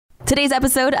Today's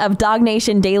episode of Dog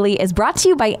Nation Daily is brought to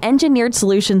you by Engineered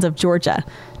Solutions of Georgia.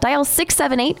 Dial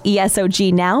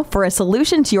 678-ESOG now for a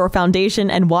solution to your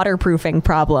foundation and waterproofing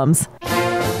problems.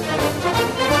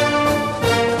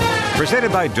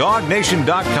 Presented by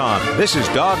DogNation.com. This is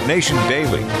Dog Nation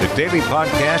Daily, the daily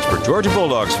podcast for Georgia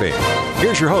Bulldogs fans.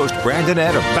 Here's your host, Brandon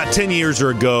Adams. About 10 years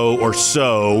ago or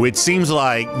so, it seems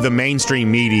like the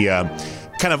mainstream media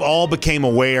kind of all became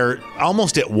aware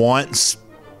almost at once,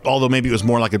 although maybe it was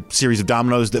more like a series of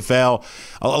dominoes that fell.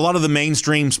 A lot of the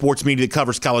mainstream sports media that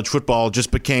covers college football just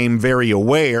became very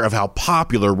aware of how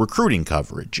popular recruiting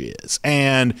coverage is.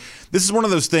 And this is one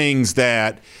of those things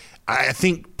that I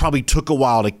think probably took a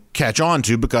while to catch on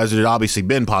to because it had obviously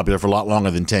been popular for a lot longer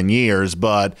than 10 years.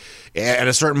 But at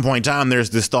a certain point in time, there's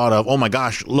this thought of, oh my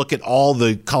gosh, look at all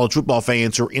the college football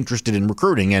fans who are interested in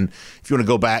recruiting. And if you want to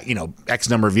go back, X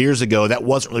number of years ago, that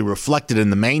wasn't really reflected in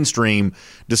the mainstream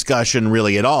discussion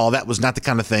really at all. That was not the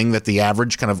kind of thing that the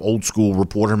average kind of old school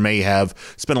reporter may have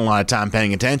spent a lot of time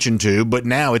paying attention to. But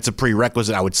now it's a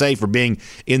prerequisite, I would say, for being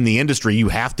in the industry. You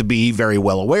have to be very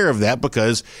well aware of that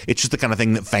because it's just the kind of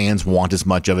thing that fans want as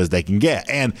much of as they can get.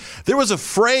 And there was a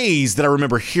phrase that I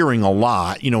remember hearing a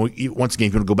lot, once again,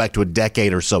 if you want to go back to a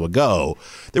decade or so ago,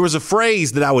 there was a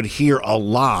phrase that I would hear a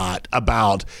lot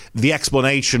about the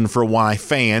explanation for why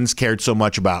fans cared so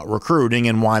much about recruiting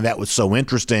and why that was so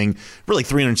interesting, really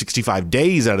 365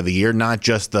 days out of the year, not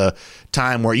just the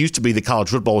time where it used to be the college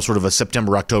football was sort of a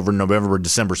September, October, November,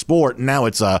 December sport. Now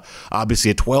it's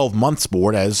obviously a 12-month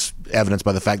sport, as evidenced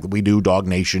by the fact that we do Dog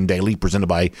Nation Daily, presented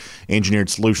by Engineered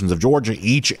Solutions of Georgia,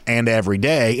 each and every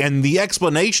day. And the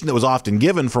explanation that was often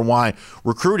given for why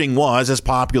recruiting was as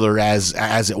popular as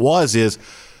it was is,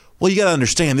 well, you got to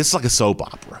understand, this is like a soap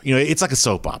opera. It's like a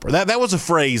soap opera. That was a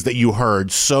phrase that you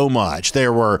heard so much.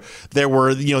 There were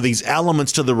these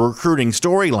elements to the recruiting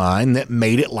storyline that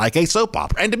made it like a soap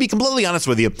opera. And to be completely honest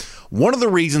with you, one of the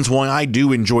reasons why I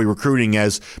do enjoy recruiting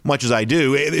as much as I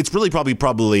do, it's really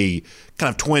probably kind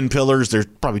of twin pillars. There's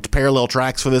probably parallel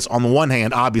tracks for this. On the one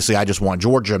hand, obviously, I just want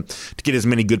Georgia to get as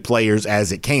many good players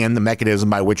as it can. The mechanism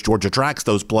by which Georgia attracts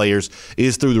those players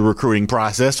is through the recruiting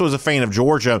process. So as a fan of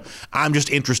Georgia, I'm just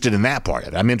interested in that part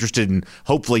of it. I'm interested in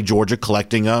hopefully Georgia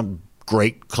collecting a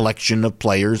great collection of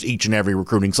players each and every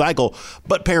recruiting cycle.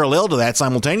 But parallel to that,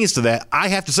 simultaneous to that, I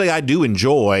have to say I do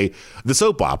enjoy the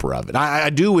soap opera of it. I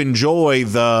do enjoy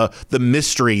the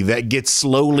mystery that gets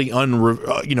slowly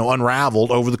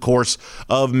unraveled over the course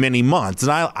of many months.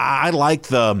 And I like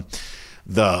the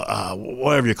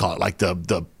whatever you call it, like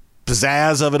the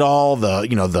pizzazz of it all,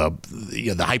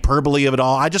 the hyperbole of it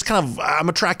all. I'm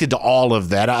attracted to all of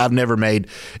that. I've never made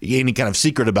any kind of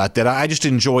secret about that. I just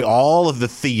enjoy all of the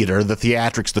theater, the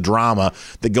theatrics, the drama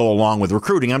that go along with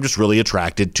recruiting. I'm just really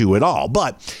attracted to it all.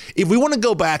 But if we want to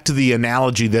go back to the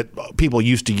analogy that people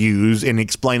used to use in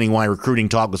explaining why recruiting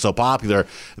talk was so popular,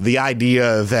 the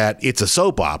idea that it's a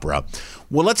soap opera,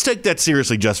 well, let's take that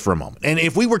seriously just for a moment. And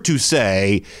if we were to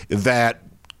say that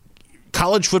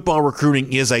college football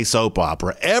recruiting is a soap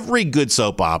opera, every good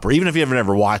soap opera, even if you haven't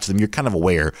ever watched them, you're kind of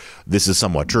aware this is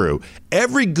somewhat true.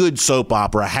 Every good soap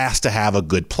opera has to have a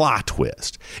good plot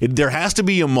twist. There has to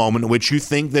be a moment in which you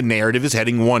think the narrative is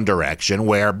heading one direction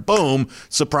where, boom,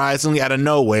 surprisingly out of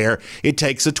nowhere, it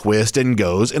takes a twist and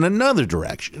goes in another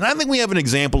direction. And I think we have an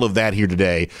example of that here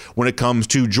today when it comes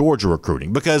to Georgia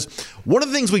recruiting, because one of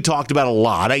the things we talked about a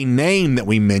lot, a name that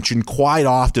we mentioned quite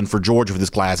often for Georgia for this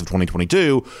class of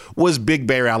 2022, was Big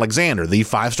Bear Alexander, the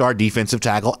five-star defensive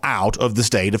tackle out of the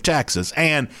state of Texas.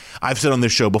 And I've said on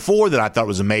this show before that I thought it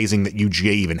was amazing that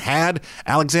UGA even had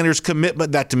Alexander's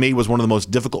commitment. That to me was one of the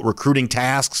most difficult recruiting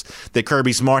tasks that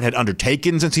Kirby Smart had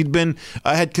undertaken since he'd been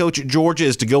a head coach at Georgia,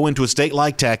 is to go into a state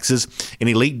like Texas, an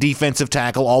elite defensive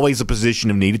tackle, always a position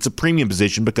of need. It's a premium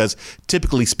position because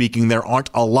typically speaking, there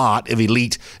aren't a lot of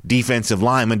elite defensive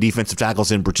linemen, defensive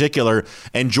tackles in particular.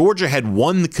 And Georgia had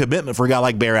won the commitment for a guy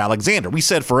like Bear Alexander. We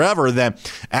said forever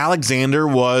that Alexander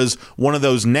was one of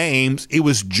those names it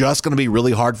was just going to be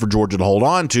really hard for Georgia to hold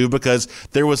on to because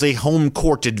there was a home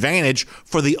court advantage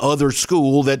for the other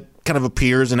school that kind of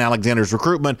appears in Alexander's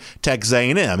recruitment, Texas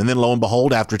A&M. And then lo and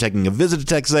behold, after taking a visit to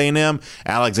Texas A&M,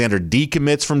 Alexander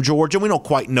decommits from Georgia. We don't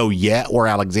quite know yet where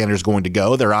Alexander's going to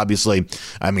go. They're obviously,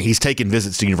 he's taken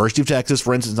visits to University of Texas,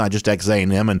 for instance, not just Texas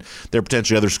A&M, and there are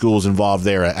potentially other schools involved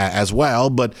there as well.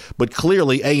 But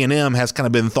clearly A&M has kind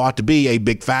of been thought to be a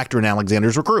big factor in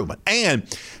Alexander's recruitment. And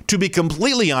to be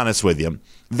completely honest with you,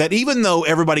 that even though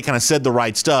everybody kind of said the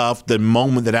right stuff the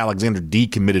moment that Alexander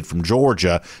decommitted from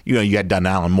Georgia, you had Don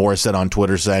Allen Morissette on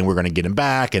Twitter saying we're going to get him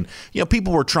back, and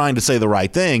people were trying to say the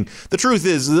right thing. The truth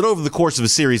is that over the course of a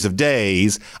series of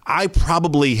days, I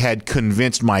probably had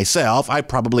convinced myself, I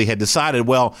probably had decided,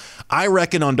 well, I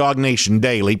reckon on Dog Nation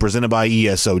Daily, presented by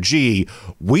ESOG,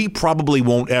 we probably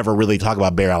won't ever really talk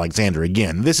about Bear Alexander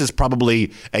again. This is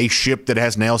probably a ship that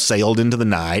has now sailed into the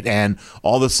night, and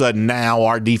all of a sudden now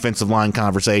our defensive line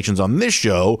conversations on this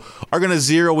show are going to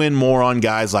zero in more on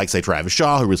guys like, say, Travis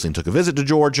Shaw, who recently took a visit to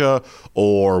Georgia,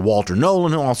 or Walter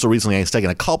Nolan, who also recently has taken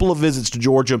a couple of visits to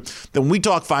Georgia. Then when we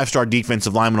talk five-star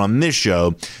defensive linemen on this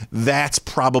show, that's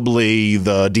probably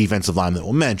the defensive lineman that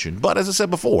we'll mention. But as I said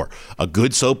before, a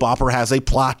good soap opera has a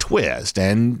plot twist,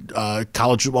 and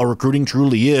college football recruiting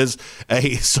truly is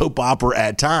a soap opera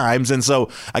at times. And so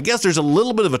I guess there's a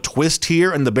little bit of a twist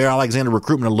here in the Bear Alexander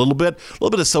recruitment, a little bit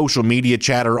of social media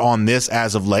chatter on this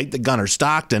as of late. That Gunnar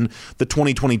Stockton, the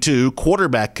 2022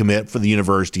 quarterback commit for the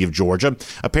University of Georgia,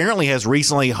 apparently has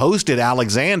recently hosted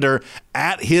Alexander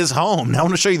at his home. Now I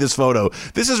want to show you this photo.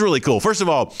 This is really cool. First of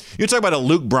all, you talk about a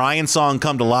Luke Bryan song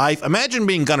come to life. Imagine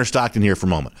being Gunnar Stockton here for a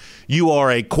moment. You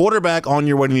are a quarterback on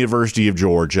your way to the University of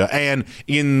Georgia, and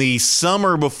in the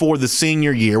summer before the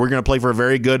senior year, we're going to play for a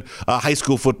very good high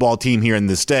school football team here in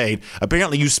the state.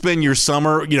 Apparently you spend your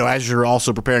summer, as you're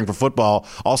also preparing for football,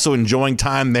 also enjoying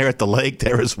time there at the lake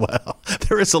there as well.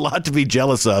 There is a lot to be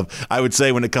jealous of, I would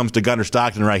say, when it comes to Gunnar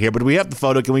Stockton right here. But we have the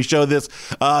photo. Can we show this?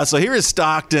 So here is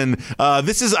Stockton.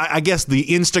 This is, I guess, the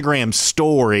Instagram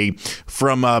story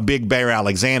from Big Bear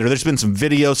Alexander. There's been some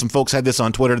videos. Some folks had this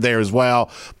on Twitter there as well.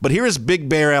 But here is Big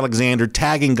Bear Alexander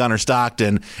tagging Gunnar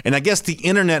Stockton. And I guess the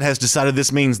internet has decided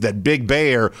this means that Big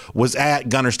Bear was at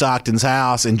Gunnar Stockton's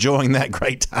house enjoying that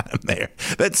great time there.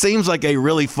 That seems like a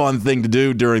really fun thing to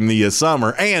do during the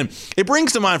summer. And it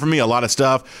brings to mind for me a lot of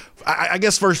stuff. I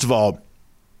guess, first of all,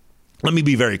 let me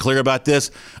be very clear about this.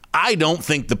 I don't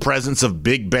think the presence of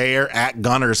Big Bear at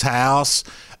Gunnar's house,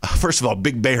 first of all,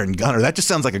 Big Bear and Gunnar, that just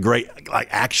sounds like a great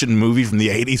action movie from the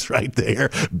 80s right there.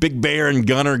 Big Bear and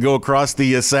Gunnar go across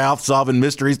the South solving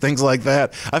mysteries, things like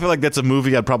that. I feel like that's a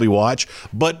movie I'd probably watch.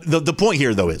 But the point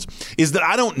here, though, is that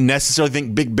I don't necessarily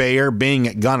think Big Bear being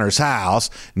at Gunnar's house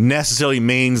necessarily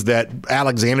means that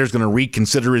Alexander's going to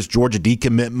reconsider his Georgia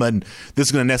decommitment. This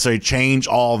is going to necessarily change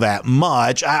all that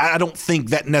much. I don't think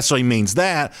that necessarily means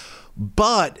that.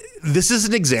 But this is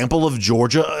an example of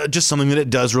Georgia, just something that it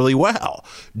does really well.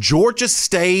 Georgia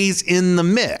stays in the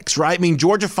mix, right? I mean,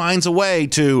 Georgia finds a way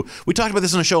to, we talked about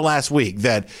this on the show last week,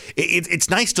 that it's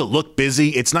nice to look busy.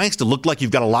 It's nice to look like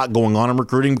you've got a lot going on in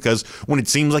recruiting, because when it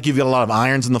seems like you've got a lot of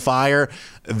irons in the fire,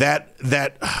 that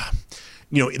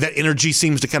energy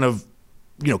seems to kind of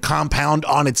compound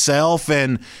on itself.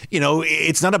 And,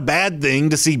 it's not a bad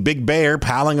thing to see Big Bear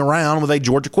palling around with a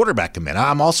Georgia quarterback commit.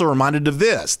 I'm also reminded of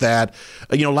this, that,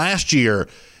 last year,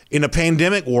 in a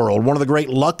pandemic world, one of the great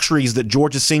luxuries that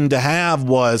Georgia seemed to have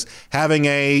was having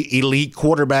a elite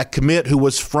quarterback commit who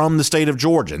was from the state of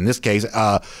Georgia. In this case,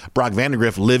 Brock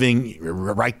Vandagriff living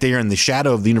right there in the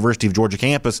shadow of the University of Georgia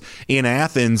campus in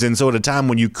Athens. And so at a time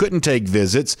when you couldn't take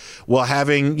visits, well,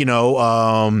 having,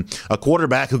 a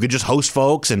quarterback who could just host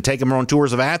folks and take them on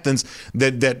tours of Athens,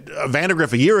 that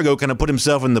Vandagriff a year ago kind of put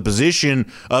himself in the position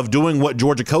of doing what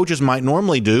Georgia coaches might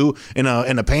normally do. In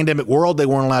a pandemic world, they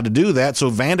weren't allowed to do that.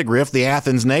 So Vandagriff, the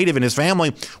Athens native, and his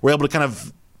family were able to kind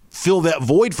of fill that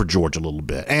void for Georgia a little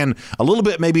bit. And a little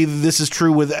bit, maybe this is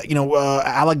true with,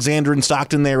 Alexander and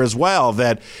Stockton there as well,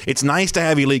 that it's nice to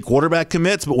have elite quarterback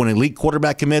commits, but when elite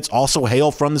quarterback commits also hail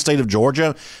from the state of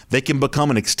Georgia, they can become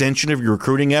an extension of your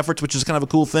recruiting efforts, which is kind of a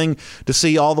cool thing to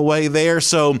see all the way there.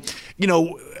 So,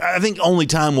 I think only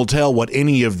time will tell what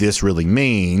any of this really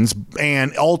means.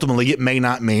 And ultimately, it may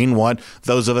not mean what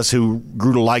those of us who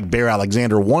grew to like Bear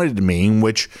Alexander wanted to mean,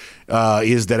 which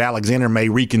is that Alexander may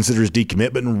reconsider his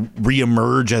decommitment and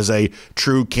reemerge as a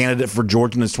true candidate for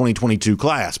Georgia in his 2022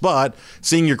 class. But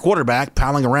seeing your quarterback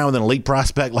palling around with an elite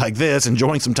prospect like this,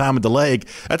 enjoying some time at the lake,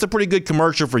 that's a pretty good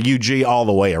commercial for UG all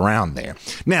the way around there.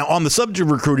 Now, on the subject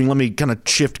of recruiting, let me kind of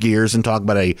shift gears and talk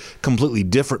about a completely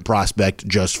different prospect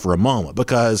just for a moment,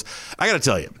 because I got to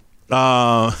tell you,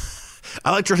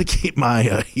 I like to try to keep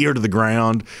my ear to the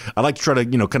ground. I like to try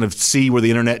to, kind of see where the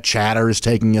internet chatter is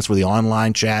taking us, where the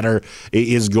online chatter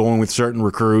is going with certain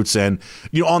recruits. And,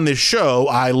 on this show,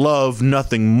 I love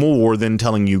nothing more than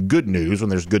telling you good news when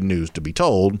there's good news to be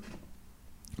told.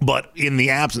 But in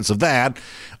the absence of that,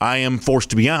 I am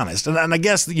forced to be honest. And I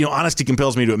guess, honesty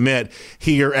compels me to admit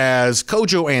here, as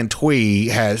Kojo Antwi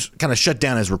has kind of shut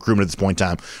down his recruitment at this point in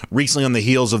time, recently on the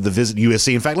heels of the visit to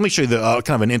USC. In fact, let me show you the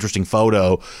kind of an interesting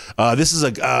photo. This is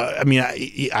I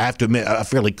have to admit, a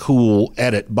fairly cool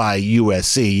edit by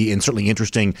USC, and certainly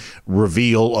interesting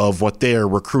reveal of what their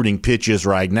recruiting pitch is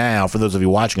right now. For those of you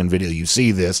watching on video, you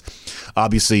see this.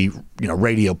 Obviously,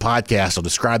 radio podcast, I'll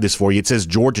describe this for you. It says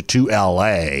Georgia to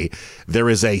LA. There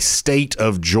is a state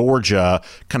of Georgia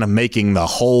kind of making the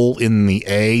hole in the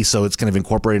A, so it's kind of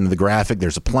incorporated into the graphic.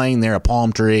 There's a plane there, a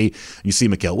palm tree. You see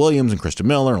Mikael Williams and Krista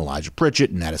Miller and Elijah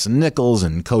Pritchett and Addison Nichols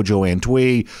and Kojo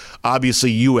Antwi.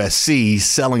 Obviously, USC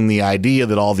selling the idea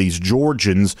that all these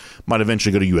Georgians might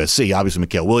eventually go to USC. Obviously,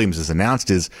 Mikael Williams has announced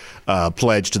his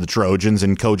pledge to the Trojans,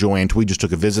 and Kojo Antwi just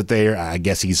took a visit there. I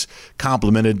guess he's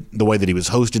complimented the way that he was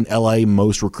hosted in LA.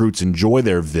 Most recruits enjoy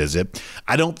their visit.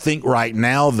 I don't think right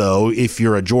now, though, if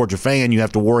you're a Georgia fan, you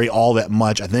have to worry all that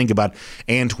much, I think, about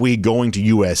Antwi going to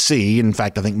USC. In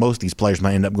fact, I think most of these players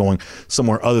might end up going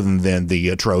somewhere other than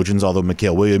the Trojans, although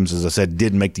Mikael Williams, as I said,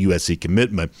 did make the USC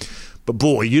commitment. But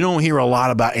boy, you don't hear a lot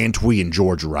about Antwi in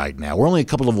Georgia right now. We're only a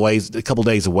couple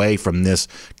days away from this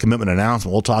commitment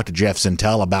announcement. We'll talk to Jeff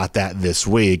Sentell about that this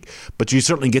week. But you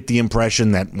certainly get the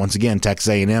impression that, once again, Texas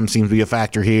A&M seems to be a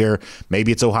factor here.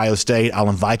 Maybe it's Ohio State. I'll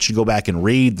invite you to go back and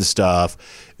read the stuff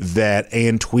that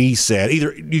Antwi said.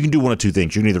 Either you can do one of two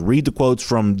things. You can either read the quotes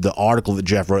from the article that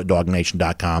Jeff wrote at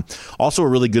DogNation.com. Also, a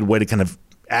really good way to kind of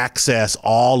access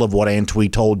all of what Antwi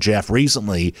told Jeff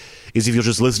recently is if you'll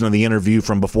just listen to the interview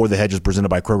from Before the Hedges presented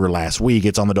by Kroger last week.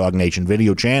 It's on the Dog Nation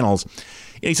video channels.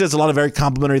 And he says a lot of very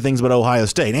complimentary things about Ohio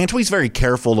State. Antwi's very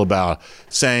careful about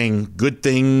saying good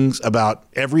things about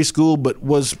every school, but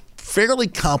was fairly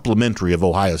complimentary of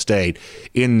Ohio State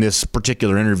in this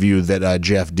particular interview that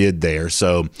Jeff did there.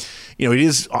 So, it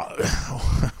is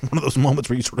one of those moments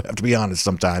where you sort of have to be honest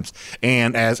sometimes.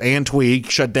 And as Antwi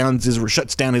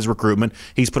shuts down his recruitment,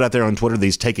 he's put out there on Twitter that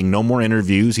he's taking no more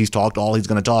interviews. He's talked all he's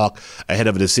going to talk ahead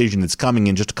of a decision that's coming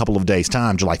in just a couple of days'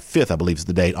 time. July 5th, I believe, is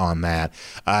the date on that.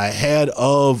 Ahead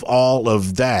of all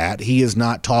of that, he is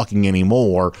not talking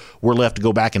anymore. We're left to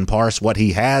go back and parse what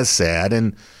he has said.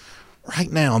 And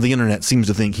right now, the internet seems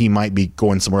to think he might be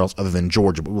going somewhere else other than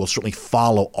Georgia, but we'll certainly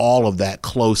follow all of that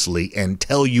closely and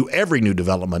tell you every new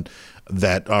development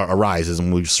that arises,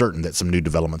 and we're certain that some new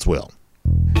developments will.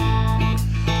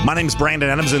 My name is Brandon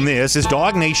Adams, and this is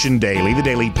Dog Nation Daily, the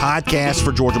daily podcast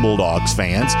for Georgia Bulldogs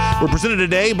fans. We're presented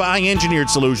today by Engineered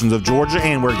Solutions of Georgia,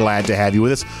 and we're glad to have you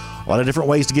with us. A lot of different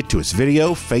ways to get to us.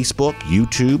 Video, Facebook,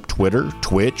 YouTube, Twitter,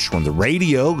 Twitch, on the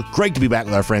radio. Great to be back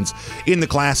with our friends in the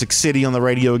Classic City on the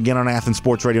radio, again on Athens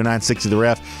Sports Radio 960 The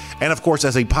Ref. And, of course,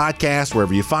 as a podcast,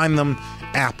 wherever you find them,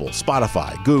 Apple,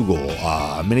 Spotify, Google.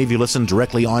 Many of you listen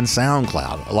directly on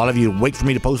SoundCloud. A lot of you wait for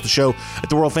me to post the show at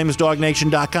the world-famous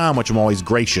DogNation.com, which I'm always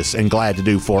gracious and glad to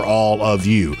do for all of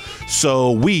you.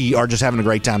 So we are just having a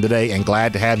great time today and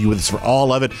glad to have you with us for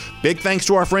all of it. Big thanks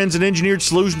to our friends at Engineered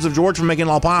Solutions of Georgia for making it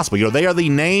all possible. They are the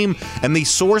name and the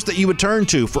source that you would turn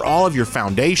to for all of your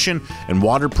foundation and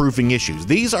waterproofing issues.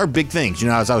 These are big things.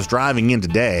 As I was driving in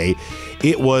today,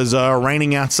 it was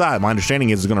raining outside. My understanding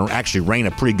is it's going to actually rain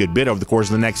a pretty good bit over the course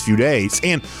of the next few days.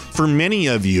 And for many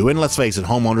of you, and let's face it,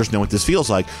 homeowners know what this feels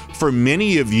like. For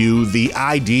many of you, the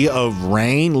idea of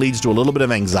rain leads to a little bit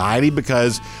of anxiety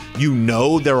because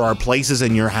there are places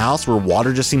in your house where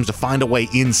water just seems to find a way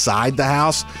inside the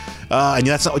house. And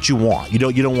that's not what you want. You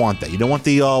don't want that. You don't want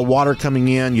the water coming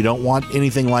in. You don't want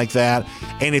anything like that.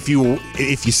 And if you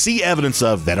see evidence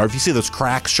of that, or if you see those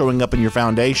cracks showing up in your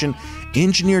foundation,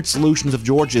 Engineered Solutions of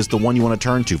Georgia is the one you want to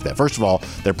turn to for that. First of all,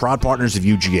 they're proud partners of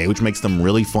UGA, which makes them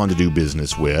really fun to do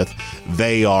business with.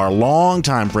 They are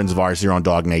longtime friends of ours here on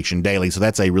Dog Nation Daily, so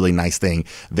that's a really nice thing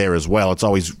there as well. It's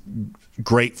always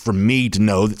great for me to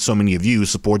know that so many of you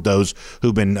support those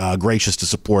who've been gracious to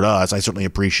support us. I certainly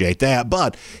appreciate that.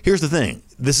 But here's the thing.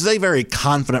 This is a very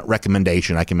confident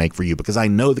recommendation I can make for you because I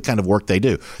know the kind of work they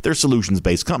do. They're a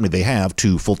solutions-based company. They have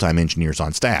 2 full-time engineers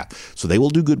on staff. So they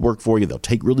will do good work for you. They'll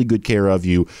take really good care of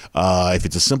you. If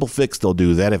it's a simple fix, they'll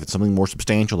do that. If it's something more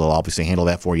substantial, they'll obviously handle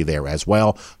that for you there as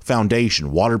well.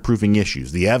 Foundation, waterproofing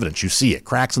issues, the evidence, you see it,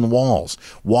 cracks in the walls,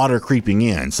 water creeping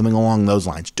in, something along those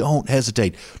lines. Don't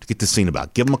hesitate to get this seen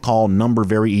about. Give them a call. Number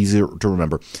very easy to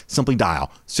remember. Simply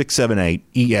dial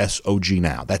 678-ESOG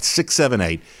now. That's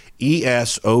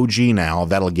 678-ESOG now.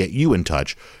 That'll get you in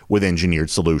touch with Engineered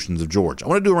Solutions of Georgia. I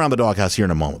want to do Around the Doghouse here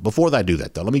in a moment. Before I do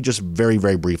that, though, let me just very,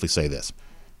 very briefly say this.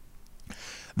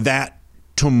 That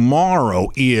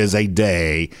tomorrow is a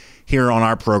day here on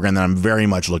our program that I'm very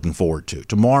much looking forward to.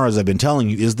 Tomorrow, as I've been telling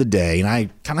you, is the day, and I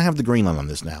kind of have the green light on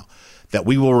this now, that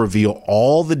we will reveal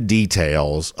all the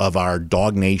details of our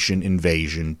Dog Nation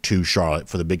invasion to Charlotte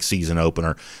for the big season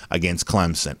opener against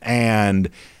Clemson. And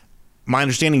my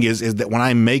understanding is that when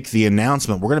I make the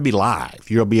announcement, we're going to be live.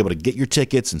 You'll be able to get your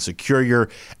tickets and secure your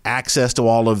access to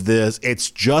all of this.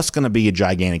 It's just going to be a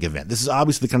gigantic event. This is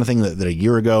obviously the kind of thing that a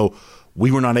year ago we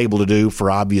were not able to do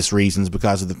for obvious reasons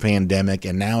because of the pandemic.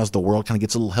 And now as the world kind of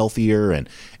gets a little healthier and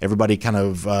everybody kind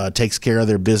of takes care of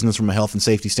their business from a health and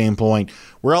safety standpoint,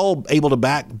 we're all able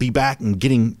to be back and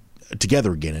getting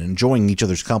together again and enjoying each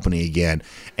other's company again.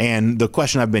 And the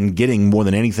question I've been getting more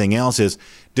than anything else is,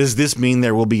 does this mean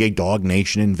there will be a Dog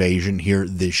Nation invasion here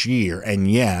this year? And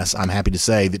yes, I'm happy to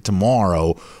say that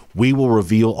tomorrow we will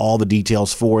reveal all the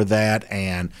details for that.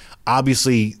 And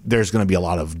obviously there's going to be a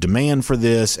lot of demand for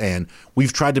this, and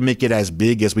we've tried to make it as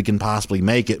big as we can possibly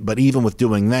make it. But even with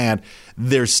doing that,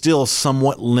 there's still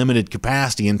somewhat limited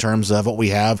capacity in terms of what we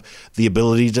have the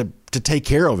ability to take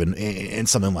care of in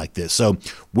something like this. So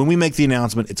when we make the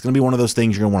announcement, it's going to be one of those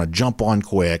things you're going to want to jump on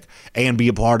quick and be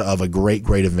a part of a great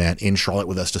event in Charlotte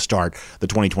with us to start the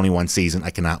 2021 season. I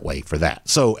cannot wait for that.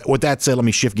 So with that said, let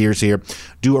me shift gears here,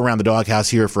 do Around the Doghouse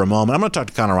here for a moment. I'm going to talk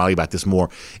to Connor Riley about this more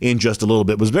in just a little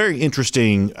bit. It was very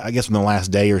interesting, I guess, in the last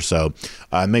day or so,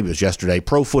 maybe it was yesterday,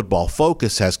 Pro Football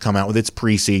Focus has come out with its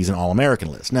preseason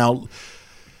All-American list. Now,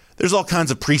 there's all kinds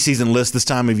of preseason lists this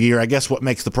time of year. I guess what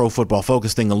makes the Pro Football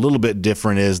Focus thing a little bit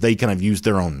different is they kind of use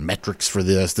their own metrics for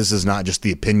this. This is not just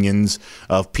the opinions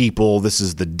of people. This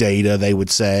is the data, they would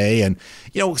say. And,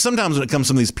 sometimes when it comes to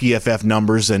some of these PFF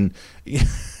numbers, and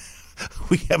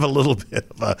we have a little bit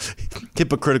of a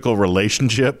hypocritical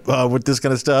relationship with this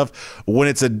kind of stuff. When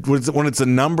it's a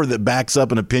number that backs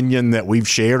up an opinion that we've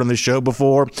shared on this show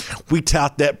before, we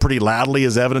tout that pretty loudly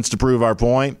as evidence to prove our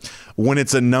point. When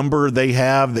it's a number they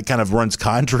have that kind of runs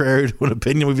contrary to an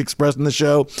opinion we've expressed in the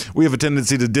show, we have a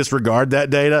tendency to disregard that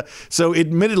data. So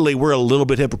admittedly, we're a little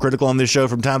bit hypocritical on this show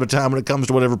from time to time when it comes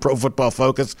to whatever Pro Football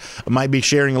Focus might be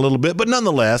sharing a little bit. But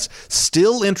nonetheless,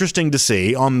 still interesting to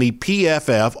see on the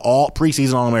PFF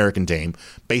preseason All-American team,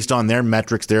 based on their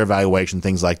metrics, their evaluation,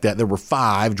 things like that. There were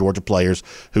 5 Georgia players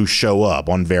who show up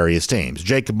on various teams.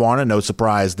 Jake Cabarna, no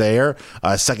surprise there.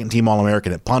 Second-team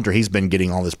All-American at punter. He's been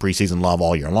getting all this preseason love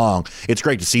all year long. It's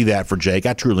great to see that for Jake.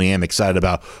 I truly am excited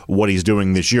about what he's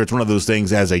doing this year. It's one of those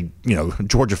things as a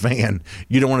Georgia fan,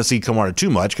 you don't want to see Cabarna too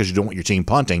much because you don't want your team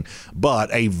punting. But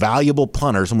a valuable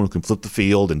punter, someone who can flip the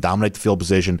field and dominate the field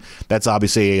position, that's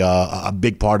obviously a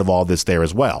big part of all this there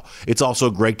as well. It's also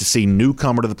great to see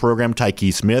newcomer to the program,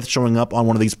 Tyke Smith, showing up on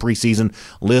one of these preseason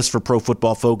lists for Pro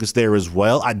Football Focus there as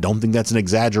well. I don't think that's an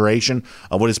exaggeration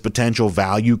of what his potential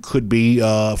value could be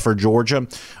for Georgia.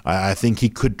 I think he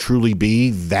could truly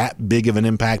be that big of an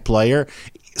impact player.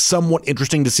 Somewhat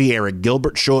interesting to see Eric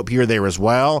Gilbert show up here there as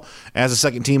well as a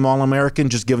second-team All-American,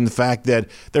 just given the fact that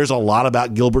there's a lot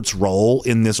about Gilbert's role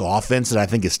in this offense that I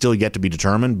think is still yet to be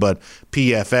determined, but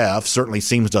PFF certainly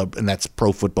seems to, and that's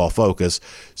Pro Football Focus,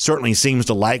 certainly seems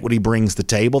to like what he brings to the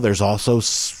table. There's also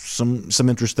some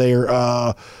interest there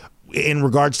in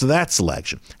regards to that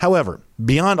selection. However,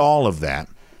 beyond all of that,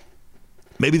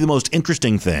 maybe the most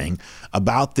interesting thing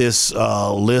about this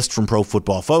list from Pro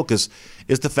Football Focus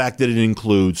is the fact that it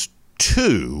includes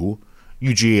 2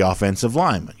 UGA offensive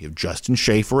linemen. You have Justin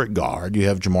Schaefer at guard. You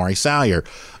have Jamari Salyer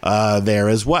there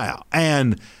as well.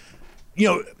 And,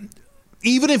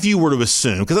 even if you were to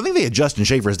assume, because I think they had Justin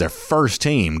Schaefer as their first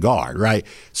team guard, right?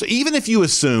 So even if you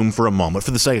assume for a moment,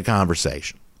 for the sake of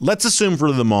conversation, let's assume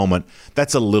for the moment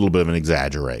that's a little bit of an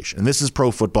exaggeration. And this is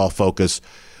Pro Football Focus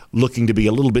looking to be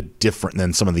a little bit different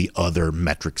than some of the other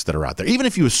metrics that are out there, even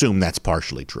if you assume that's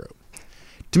partially true.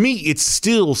 To me, it's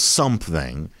still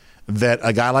something that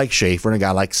a guy like Schaefer and a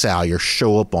guy like Salyer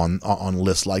show up on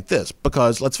lists like this,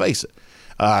 because let's face it,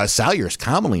 Salyer is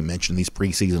commonly mentioned in these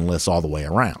preseason lists all the way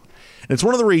around. And it's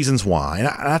one of the reasons why, and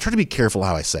I try to be careful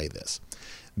how I say this.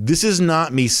 This is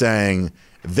not me saying,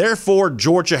 therefore,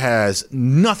 Georgia has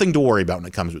nothing to worry about when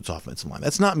it comes to its offensive line.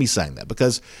 That's not me saying that,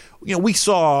 because we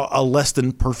saw a less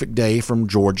than perfect day from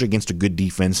Georgia against a good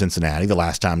defense, Cincinnati, the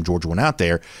last time Georgia went out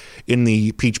there in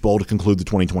the Peach Bowl to conclude the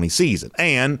 2020 season.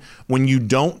 And when you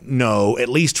don't know, at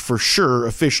least for sure,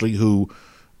 officially who,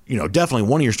 definitely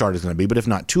one of your starters is going to be, but if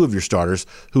not 2 of your starters,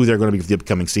 who they're going to be for the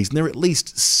upcoming season, there are at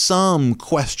least some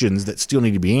questions that still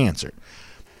need to be answered.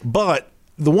 But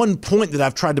the one point that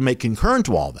I've tried to make concurrent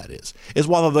to all that is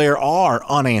while there are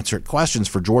unanswered questions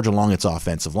for Georgia along its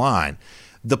offensive line,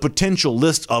 the potential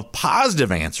list of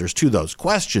positive answers to those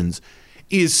questions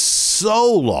is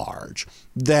so large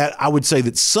that I would say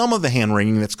that some of the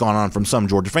hand-wringing that's gone on from some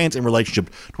Georgia fans in relationship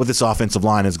to what this offensive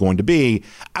line is going to be,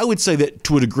 I would say that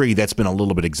to a degree that's been a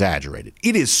little bit exaggerated.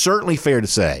 It is certainly fair to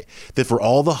say that for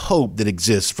all the hope that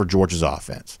exists for Georgia's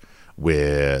offense,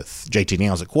 with JT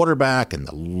Daniels at quarterback and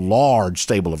the large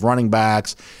stable of running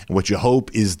backs, and what you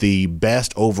hope is the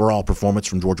best overall performance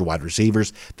from Georgia wide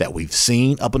receivers that we've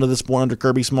seen up until this point under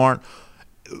Kirby Smart,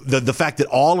 the fact that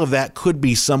all of that could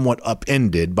be somewhat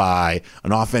upended by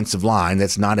an offensive line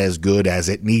that's not as good as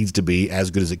it needs to be,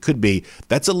 as good as it could be,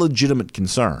 that's a legitimate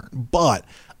concern. But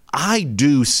I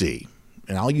do see,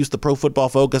 and I'll use the Pro Football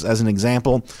Focus as an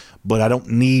example, but I don't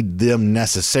need them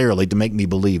necessarily to make me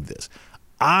believe this.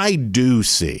 I do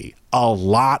see a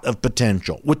lot of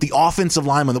potential with the offensive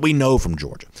linemen that we know from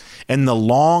Georgia and the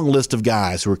long list of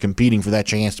guys who are competing for that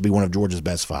chance to be one of Georgia's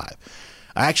best 5.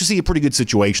 I actually see a pretty good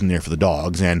situation there for the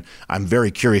Dogs, and I'm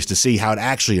very curious to see how it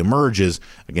actually emerges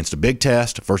against a big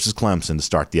test versus Clemson to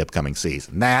start the upcoming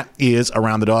season. That is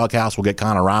Around the Doghouse. We'll get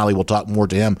Connor Riley. We'll talk more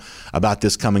to him about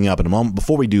this coming up in a moment.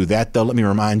 Before we do that, though, let me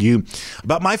remind you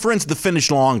about my friends at the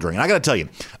Finished Long Drink. And I got to tell you,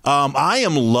 I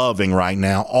am loving right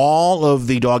now all of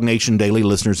the Dog Nation Daily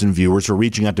listeners and viewers who are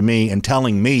reaching out to me and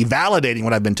telling me, validating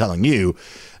what I've been telling you,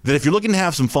 that if you're looking to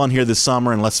have some fun here this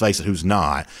summer, and let's face it, who's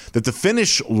not, that the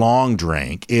Finish Long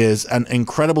Drink is an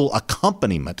incredible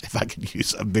accompaniment, if I could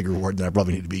use a bigger word than I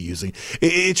probably need to be using.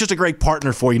 It's just a great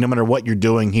partner for you no matter what you're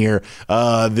doing here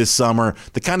this summer.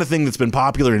 The kind of thing that's been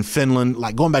popular in Finland,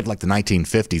 like going back to like the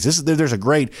 1950s. There's a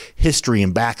great history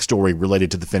and backstory related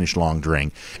to the Finish Long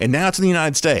Drink. And now it's in the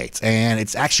United States, and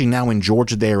it's actually now in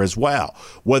Georgia there as well.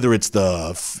 Whether it's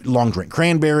the Long Drink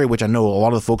Cranberry, which I know a lot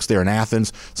of the folks there in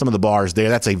Athens, some of the bars there,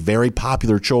 that's a very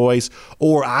popular choice.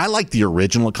 Or I like the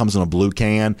original. It comes in a blue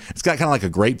can. It's got kind of like a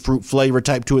grapefruit flavor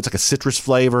type to it. It's like a citrus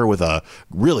flavor with a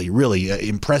really, really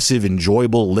impressive,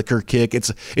 enjoyable liquor kick. It's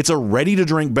a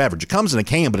ready-to-drink beverage. It comes in a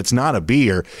can, but it's not a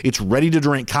beer. It's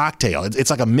ready-to-drink cocktail. It's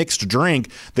like a mixed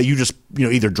drink that you just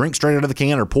either drink straight out of the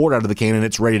can or pour it out of the can, and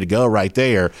it's ready to go right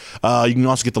there. You can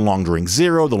also get the Long Drink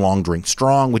Zero, the Long Drink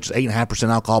Strong, which is 8.5%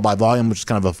 alcohol by volume, which is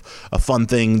kind of a fun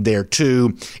thing there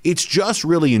too. It's just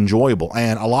really enjoyable.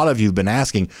 And a lot of you have been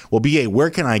asking, well, BA,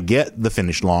 where can I get the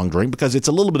Finished Long Drink? Because it's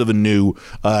a little bit of a new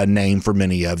name for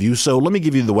many of you. So let me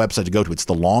give you the website to go to. It's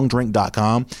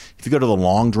thelongdrink.com. If you go to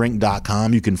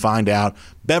thelongdrink.com, you can find out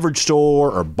beverage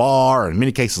store or bar, or in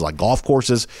many cases like golf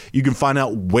courses. You can find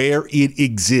out where it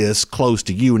exists close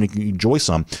to you, and you can enjoy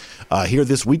some here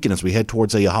this weekend as we head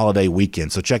towards a holiday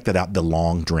weekend. So check that out,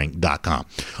 thelongdrink.com.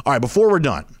 All right, before we're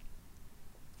done,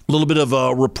 a little bit of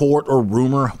a report or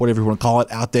rumor, whatever you want to call it,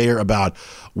 out there about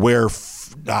where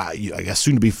I guess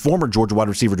soon-to-be former Georgia wide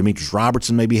receiver Demetrius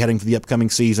Robertson may be heading for the upcoming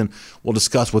season. We'll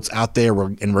discuss what's out there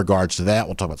in regards to that.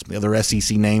 We'll talk about some of the other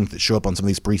SEC names that show up on some of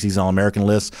these preseason All-American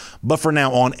lists. But for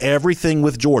now, on everything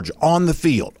with Georgia, on the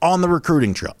field, on the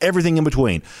recruiting trail, everything in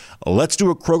between, let's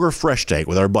do a Kroger Fresh Take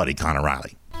with our buddy Connor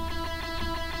Riley.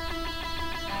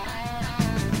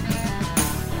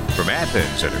 From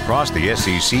Athens and across the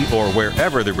SEC or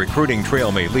wherever the recruiting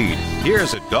trail may lead,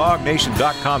 here's a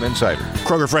DogNation.com insider.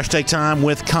 Kroger Fresh Take time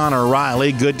with Connor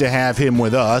Riley. Good to have him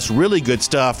with us. Really good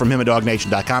stuff from him at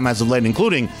DogNation.com as of late,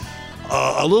 including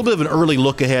a little bit of an early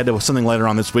look ahead to something later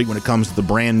on this week when it comes to the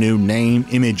brand new name,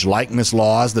 image, likeness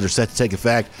laws that are set to take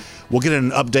effect. We'll get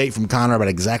an update from Connor about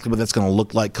exactly what that's going to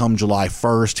look like come July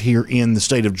 1st here in the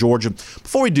state of Georgia.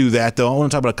 Before we do that, though, I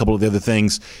want to talk about a couple of the other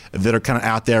things that are kind of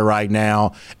out there right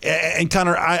now. And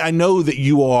Connor, I know that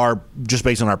you are, just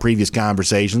based on our previous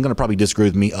conversation, going to probably disagree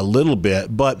with me a little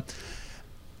bit, but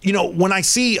when I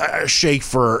see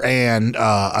Schaefer and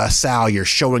Salyer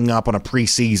showing up on a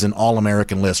preseason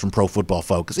All-American list from Pro Football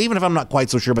Focus, even if I'm not quite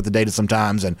so sure about the data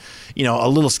sometimes and, a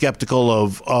little skeptical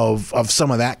of some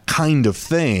of that kind of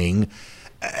thing,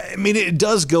 I mean, it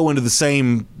does go into the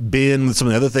same bin with some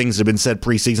of the other things that have been said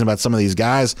preseason about some of these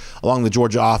guys along the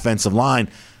Georgia offensive line.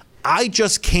 I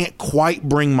just can't quite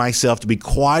bring myself to be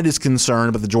quite as concerned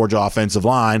about the Georgia offensive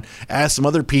line as some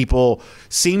other people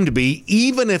seem to be,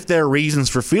 even if their reasons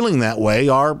for feeling that way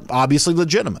are obviously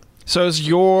legitimate. So is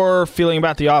your feeling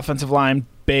about the offensive line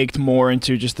baked more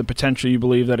into just the potential you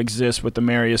believe that exists with the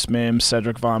Marius Mims,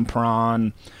 Cedric Von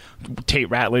Prawn, Tate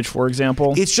Ratledge, for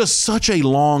example? It's just such a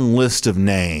long list of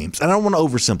names. And I don't want to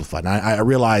oversimplify it. And I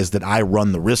realize that I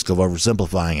run the risk of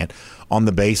oversimplifying it on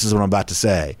the basis of what I'm about to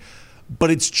say. But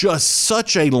it's just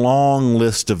such a long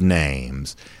list of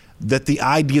names that the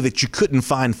idea that you couldn't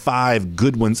find 5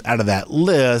 good ones out of that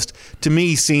list, to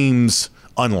me, seems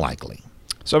unlikely.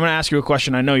 So I'm going to ask you a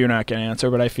question I know you're not going to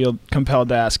answer, but I feel compelled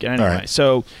to ask it anyway. All right.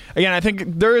 So, again, I think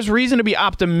there is reason to be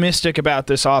optimistic about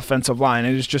this offensive line.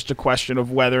 It is just a question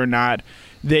of whether or not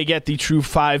they get the true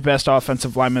 5 best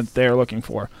offensive linemen that they're looking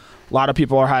for. A lot of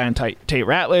people are high on Tate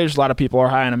Ratledge. A lot of people are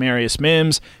high on Amarius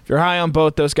Mims. If you're high on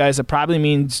both those guys, that probably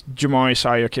means Jamari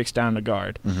Sawyer kicks down to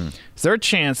guard. Mm-hmm. Is there a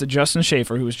chance that Justin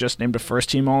Schaefer, who was just named a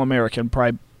first-team All-American,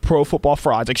 Pro Football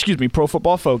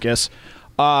Focus,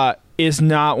 is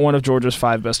not one of Georgia's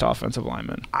 5 best offensive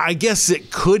linemen? I guess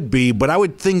it could be, but I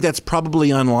would think that's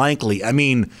probably unlikely. I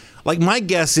mean, like, my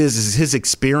guess is his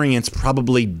experience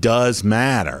probably does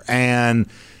matter. And,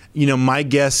 my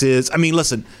guess is, I mean,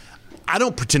 listen, I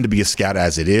don't pretend to be a scout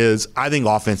as it is. I think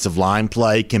offensive line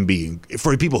play can be,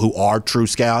 for people who are true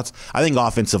scouts, I think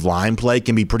offensive line play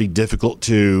can be pretty difficult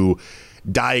to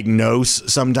diagnose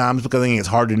sometimes, because I think it's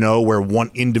hard to know where one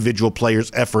individual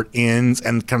player's effort ends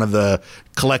and kind of the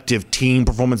collective team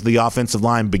performance of the offensive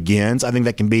line begins. I think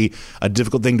that can be a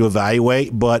difficult thing to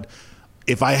evaluate. But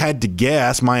if I had to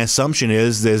guess, my assumption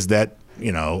is that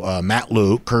Matt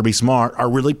Luke, Kirby Smart are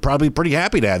really probably pretty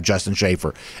happy to have Justin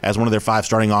Schaefer as one of their 5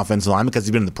 starting offensive linemen, because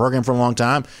he's been in the program for a long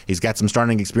time. He's got some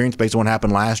starting experience based on what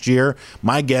happened last year.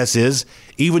 My guess is,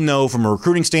 even though from a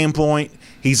recruiting standpoint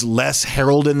he's less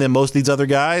heralded than most of these other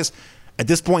guys, at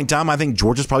this point in time, I think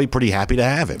Georgia's probably pretty happy to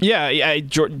have him. Yeah,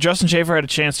 Justin Schaefer had a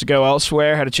chance to go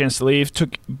elsewhere, had a chance to leave,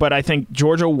 but I think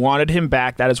Georgia wanted him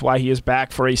back. That is why he is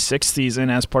back for a 6th season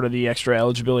as part of the extra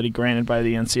eligibility granted by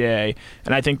the NCAA.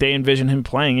 And I think they envision him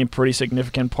playing a pretty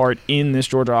significant part in this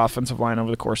Georgia offensive line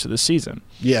over the course of this season.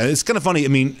 Yeah, it's kind of funny. I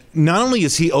mean, not only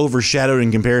is he overshadowed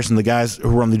in comparison to the guys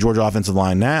who are on the Georgia offensive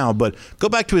line now, but go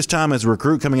back to his time as a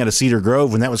recruit coming out of Cedar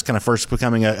Grove when that was kind of first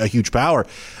becoming a huge power.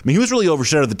 I mean, he was really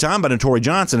overshadowed at the time by Notori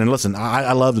Johnson. And listen,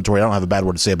 I love Notori. I don't have a bad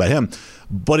word to say about him.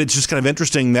 But it's just kind of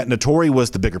interesting that Notori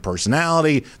was the bigger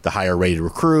personality, the higher rated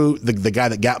recruit, the guy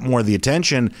that got more of the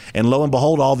attention. And lo and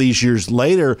behold, all these years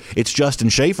later, it's Justin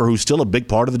Schaefer, who's still a big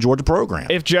part of the Georgia program.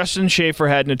 If Justin Schaefer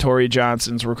had Notori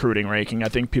Johnson's recruiting ranking, I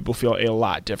think people feel a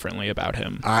lot differently about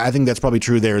him. I think that's probably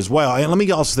true there as well. And let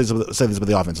me also say this about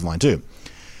the offensive line, too.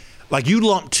 Like, you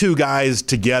lumped 2 guys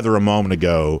together a moment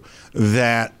ago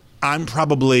that I'm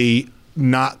probably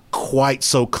not quite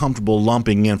so comfortable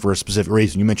lumping in for a specific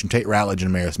reason. You mentioned Tate Ratledge and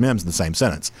Amarius Mims in the same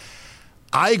sentence.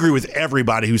 I agree with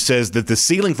everybody who says that the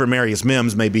ceiling for Amarius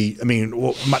Mims may be,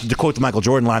 to quote the Michael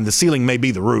Jordan line, the ceiling may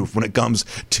be the roof when it comes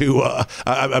to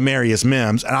Amarius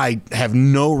Mims, and I have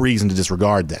no reason to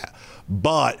disregard that.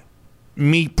 But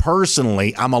me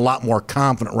personally, I'm a lot more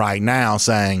confident right now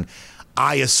saying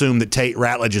I assume that Tate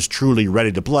Ratledge is truly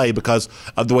ready to play because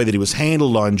of the way that he was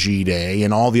handled on G-Day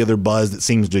and all the other buzz that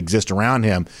seems to exist around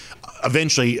him.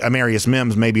 Eventually, Amarius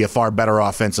Mims may be a far better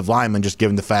offensive lineman, just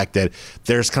given the fact that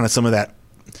there's kind of some of that,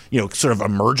 sort of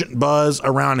emergent buzz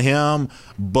around him.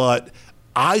 But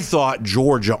I thought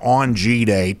Georgia on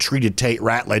G-Day treated Tate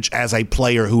Ratledge as a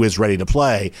player who is ready to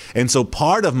play. And so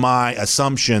part of my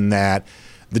assumption that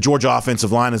the Georgia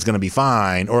offensive line is going to be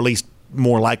fine, or at least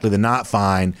more likely than not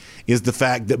fine, is the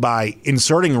fact that by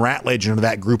inserting Ratledge into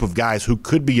that group of guys who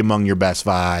could be among your best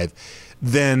 5,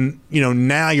 then,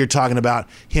 now you're talking about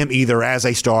him either as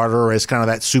a starter or as kind of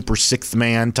that super 6th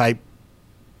man type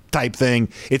thing.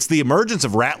 It's the emergence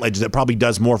of Ratledge that probably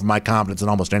does more for my confidence than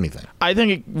almost anything. I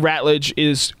think Ratledge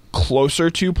is closer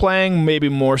to playing, maybe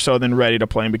more so than ready to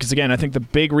play, because again, I think the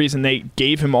big reason they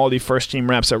gave him all the first team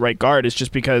reps at right guard is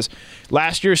just because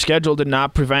last year's schedule did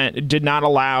not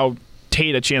allow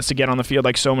Tate a chance to get on the field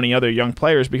like so many other young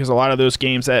players, because a lot of those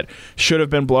games that should have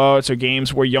been blowouts or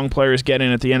games where young players get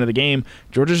in at the end of the game,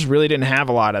 Georgia just really didn't have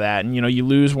a lot of that. And, you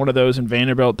lose one of those in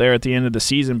Vanderbilt there at the end of the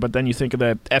season, but then you think of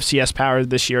the FCS power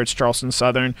this year, it's Charleston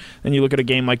Southern. Then you look at a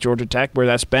game like Georgia Tech, where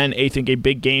that's been, I think, a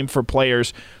big game for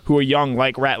players who are young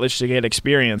like Ratledge to get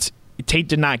experience. Tate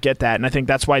did not get that, and I think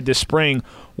that's why this spring,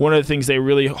 one of the things they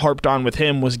really harped on with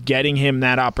him was getting him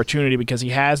that opportunity, because he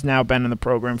has now been in the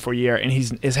program for a year, and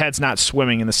his head's not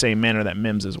swimming in the same manner that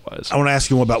Mims's was. I want to ask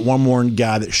you about one more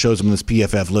guy that shows him this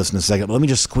PFF list in a second. Let me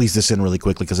just squeeze this in really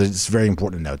quickly, because it's very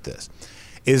important to note this,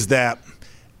 is that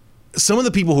some of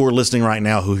the people who are listening right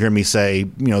now who hear me say,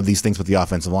 these things with the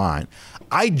offensive line,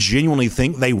 I genuinely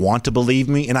think they want to believe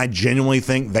me, and I genuinely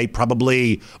think they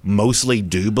probably mostly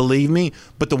do believe me.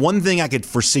 But the one thing I could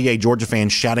foresee a Georgia fan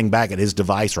shouting back at his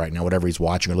device right now, whatever he's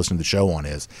watching or listening to the show on,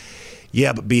 is,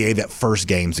 yeah, but BA, that first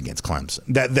game's against Clemson.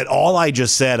 That all I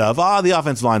just said of, the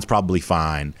offensive line's probably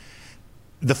fine.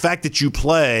 The fact that you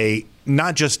play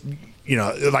not just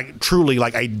truly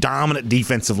like a dominant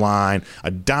defensive line,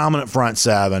 a dominant front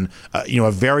 7,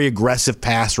 a very aggressive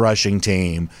pass rushing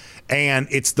team, and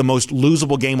it's the most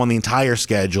losable game on the entire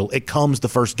schedule. It comes the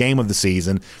first game of the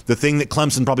season. The thing that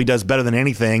Clemson probably does better than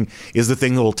anything is the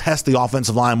thing that will test the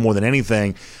offensive line more than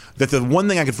anything. That the one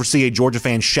thing I could foresee a Georgia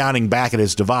fan shouting back at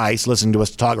his device, listening to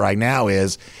us talk right now,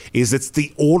 is it's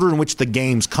the order in which the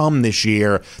games come this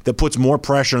year that puts more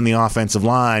pressure on the offensive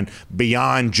line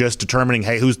beyond just determining,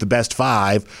 hey, who's the best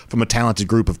 5 from a talented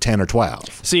group of 10 or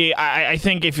 12. See, I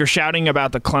think if you're shouting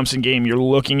about the Clemson game, you're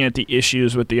looking at the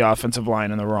issues with the offensive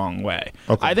line in the wrong way.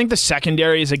 Okay. I think the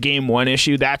secondary is a game one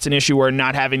issue. That's an issue where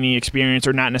not having the experience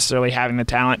or not necessarily having the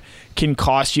talent can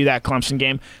cost you that Clemson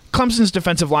game. Clemson's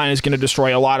defensive line is going to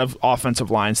destroy a lot of offensive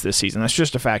lines this season. That's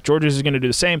just a fact. Georgia's is going to do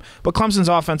the same, but Clemson's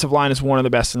offensive line is one of the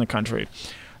best in the country.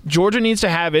 Georgia needs to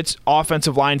have its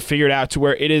offensive line figured out to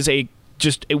where it is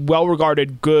just a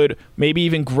well-regarded, good, maybe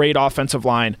even great offensive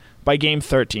line by game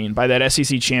 13, by that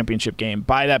SEC championship game,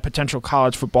 by that potential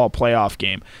college football playoff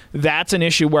game. That's an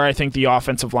issue where I think the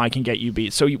offensive line can get you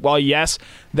beat. So while, yes,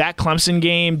 that Clemson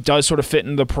game does sort of fit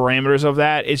in the parameters of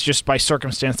that, it's just by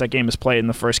circumstance that game is played in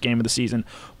the first game of the season.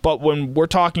 But when we're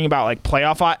talking about like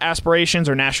playoff aspirations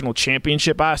or national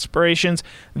championship aspirations,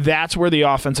 that's where the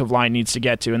offensive line needs to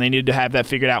get to, and they need to have that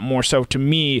figured out more so, to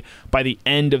me, by the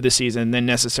end of the season than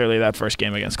necessarily that first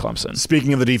game against Clemson.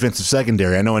 Speaking of the defensive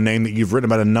secondary, I know a name that you've written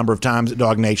about a number of times at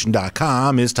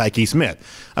DogNation.com is Tyke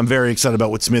Smith. I'm very excited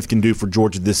about what Smith can do for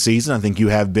Georgia this season. I think you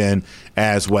have been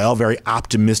as well. Very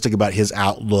optimistic about his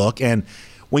outlook. And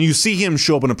when you see him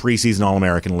show up on a preseason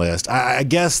All-American list, I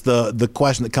guess the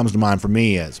question that comes to mind for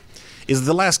me is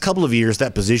the last couple of years,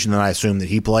 that position that I assume that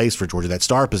he plays for Georgia, that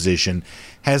star position,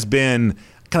 has been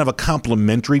kind of a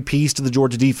complementary piece to the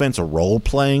Georgia defense, a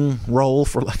role-playing role,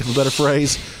 for lack of a better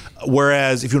phrase.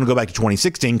 Whereas if you want to go back to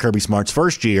 2016, Kirby Smart's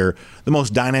first year, the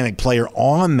most dynamic player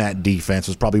on that defense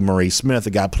was probably Maurice Smith, the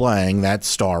guy playing that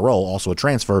star role, also a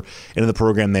transfer into the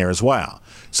program there as well.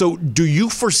 So do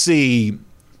you foresee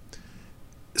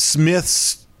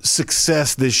Smith's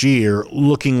success this year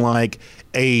looking like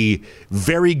a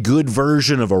very good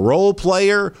version of a role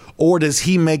player, or does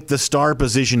he make the star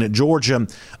position at Georgia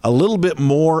a little bit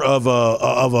more of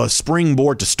a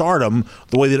springboard to stardom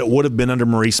the way that it would have been under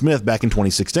Maurice Smith back in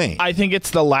 2016? I think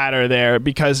it's the latter there,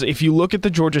 because if you look at the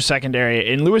Georgia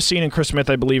secondary, and Lewis Cine and Chris Smith,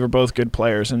 I believe, are both good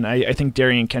players, and I think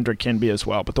Darian Kendrick can be as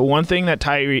well. But the one thing that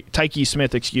Tyke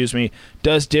Smith,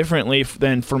 does differently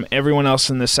than from everyone else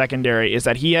in the secondary is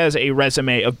that he has a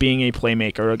resume of being a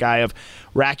playmaker, a guy of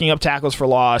racking up tackles for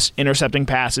loss, intercepting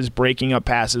passes, breaking up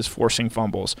passes, forcing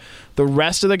fumbles. The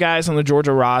rest of the guys on the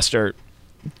Georgia roster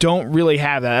don't really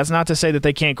have that. That's not to say that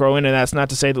they can't grow into that. That's not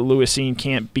to say that Lewis Cine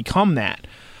can't become that.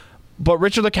 But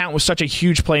Richard LeCounte was such a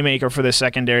huge playmaker for the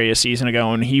secondary a season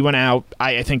ago, and he went out.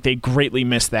 I think they greatly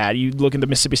missed that. You look at the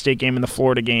Mississippi State game and the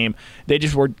Florida game,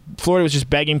 Florida was just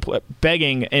begging,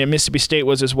 and Mississippi State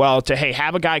was as well, to, hey,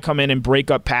 have a guy come in and break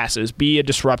up passes, be a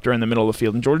disruptor in the middle of the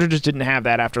field. And Georgia just didn't have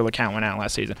that after LeCounte went out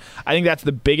last season. I think that's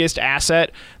the biggest asset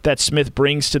that Smith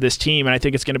brings to this team, and I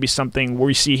think it's going to be something where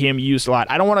we see him used a lot.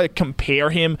 I don't want to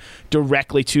compare him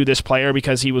directly to this player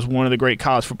because he was one of the great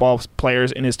college football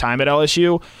players in his time at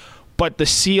LSU. But the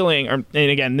ceiling, and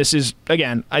again, this is,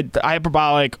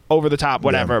 hyperbolic, over the top,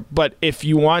 whatever. Yeah. But if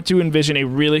you want to envision a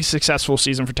really successful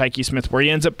season for Tyke Smith where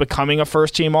he ends up becoming a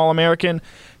first-team All-American,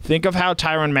 think of how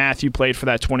Tyrann Mathieu played for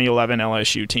that 2011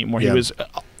 LSU team, where he was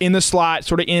in the slot,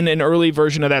 sort of in an early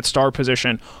version of that star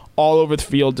position, all over the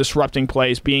field, disrupting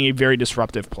plays, being a very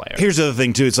disruptive player. Here's the other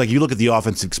thing, too. It's like you look at the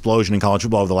offensive explosion in college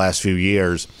football over the last few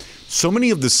years. So many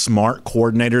of the smart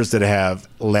coordinators that have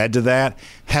led to that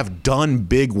have done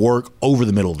big work over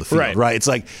the middle of the field, right? It's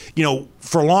like,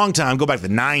 for a long time, go back to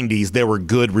the 90s, there were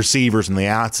good receivers on the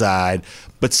outside,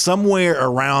 but somewhere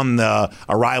around the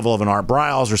arrival of an Art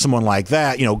Briles or someone like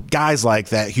that, guys like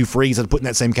that, Hugh Freeze, I'd put in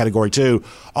that same category too,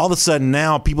 all of a sudden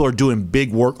now people are doing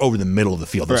big work over the middle of the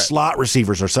field. The slot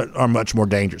receivers are much more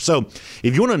dangerous. So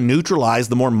if you want to neutralize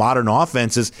the more modern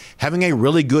offenses, having a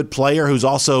really good player who's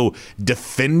also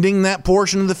defending that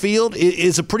portion of the field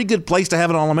is a pretty good place to have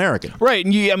an All-American. Right.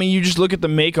 And you just look at the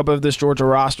makeup of this Georgia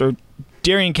roster.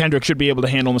 Darian Kendrick should be able to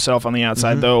handle himself on the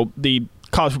outside, though the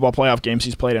college football playoff games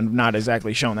he's played in have not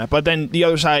exactly shown that. But then the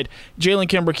other side, Jalen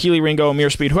Kimber, Keely Ringo, Amir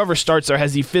Speed, whoever starts there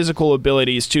has the physical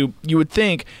abilities to, you would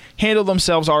think, handle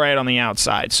themselves all right on the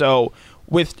outside. So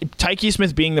with Tyke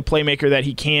Smith being the playmaker that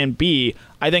he can be,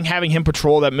 I think having him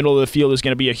patrol that middle of the field is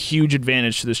going to be a huge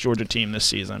advantage to this Georgia team this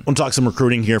season. We'll talk some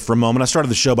recruiting here for a moment. I started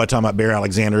the show by talking about Bear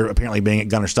Alexander apparently being at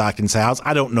Gunnar Stockton's house.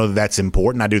 I don't know that that's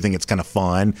important. I do think it's kind of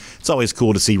fun. It's always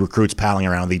cool to see recruits palling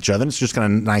around with each other. It's just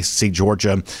kind of nice to see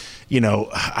Georgia,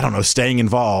 staying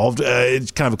involved.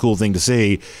 It's kind of a cool thing to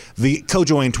see. The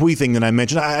Coach Owen Twee thing that I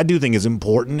mentioned, I do think is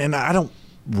important, and I don't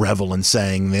revel in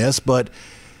saying this, but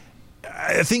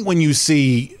I think when you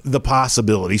see the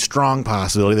possibility, strong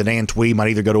possibility, that Antwi might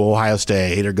either go to Ohio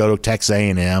State or go to Texas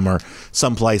A&M or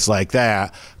someplace like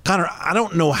that, Connor, I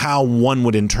don't know how one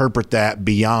would interpret that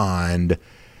beyond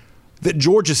that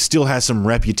Georgia still has some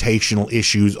reputational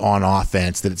issues on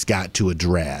offense that it's got to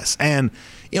address. And,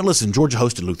 listen, Georgia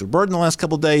hosted Luther Burden the last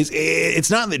couple of days.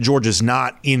 It's not that Georgia's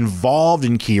not involved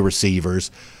in key receivers,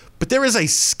 but there is a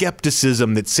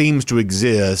skepticism that seems to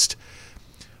exist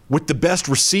with the best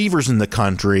receivers in the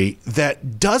country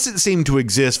that doesn't seem to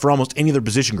exist for almost any other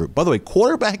position group. By the way,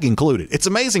 quarterback included. It's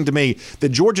amazing to me that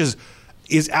Georgia's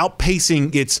is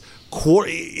outpacing its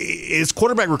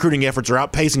quarterback recruiting efforts are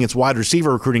outpacing its wide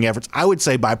receiver recruiting efforts, I would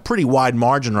say, by a pretty wide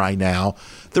margin right now.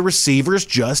 The receivers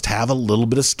just have a little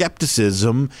bit of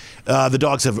skepticism. The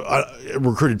Dogs have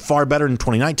recruited far better in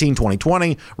 2019,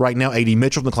 2020. Right now, A.D.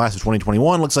 Mitchell in the class of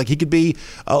 2021 looks like he could be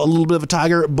a little bit of a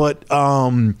tiger, but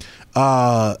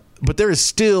there is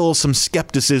still some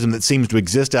skepticism that seems to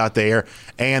exist out there,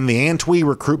 and the Antwi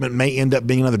recruitment may end up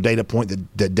being another data point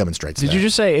that demonstrates that. Did you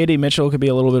just say A.D. Mitchell could be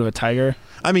a little bit of a tiger?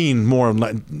 I mean, more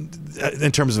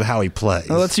in terms of how he plays.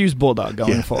 Well, let's use Bulldog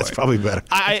going forward. That's probably better.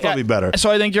 That's probably better.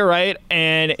 So I think you're right,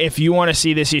 and if you want to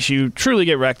see this issue truly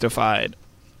get rectified,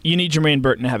 you need Jermaine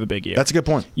Burton to have a big year. That's a good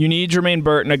point. You need Jermaine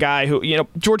Burton, a guy who,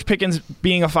 George Pickens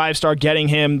being a 5-star, getting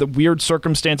him, the weird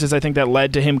circumstances I think that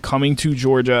led to him coming to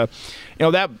Georgia.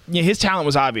 His talent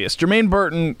was obvious. Jermaine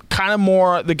Burton, kind of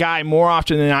more the guy more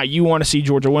often than not you want to see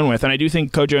Georgia win with. And I do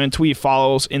think Kojo Antwi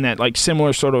follows in that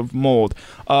similar sort of mold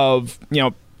of,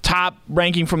 top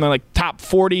ranking from the top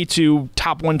 40 to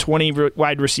top 120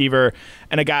 wide receiver,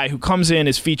 and a guy who comes in,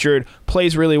 is featured,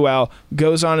 plays really well,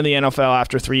 goes on to the NFL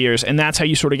after 3 years, and that's how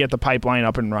you sort of get the pipeline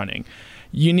up and running.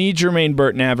 You need Jermaine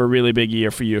Burton to have a really big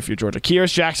year for you if you're Georgia.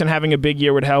 Kearis Jackson having a big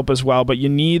year would help as well, but you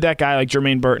need that guy like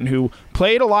Jermaine Burton who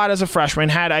played a lot as a freshman,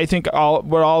 had, I think, what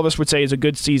all of us would say is a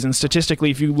good season.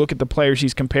 Statistically, if you look at the players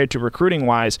he's compared to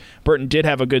recruiting-wise, Burton did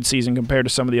have a good season compared to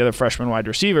some of the other freshman wide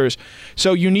receivers.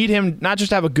 So you need him not just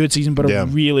to have a good season, but a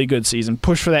really good season.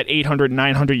 Push for that 800,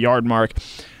 900-yard mark.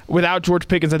 Without George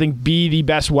Pickens, I think be the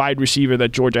best wide receiver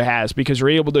that Georgia has, because you're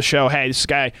able to show, hey, this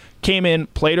guy came in,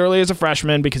 played early as a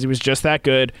freshman because he was just that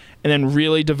good, and then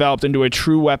really developed into a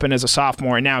true weapon as a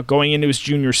sophomore. And now going into his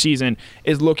junior season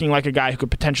is looking like a guy who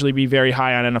could potentially be very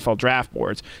high on NFL draft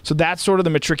boards. So that's sort of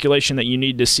the matriculation that you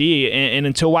need to see. And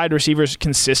until wide receivers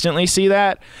consistently see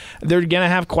that, they're going to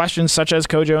have questions such as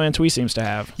Kojo Antwi seems to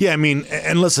have. Yeah, I mean,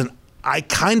 and listen, I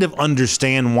kind of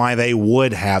understand why they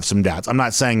would have some doubts. I'm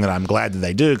not saying that I'm glad that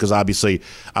they do, because obviously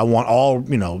I want all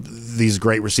these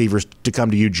great receivers to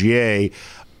come to UGA,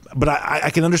 but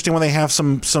I can understand why they have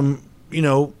some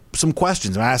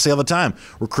questions. I say all the time,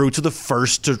 recruits are the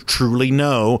first to truly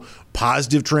know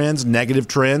positive trends, negative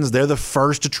trends. They're the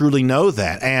first to truly know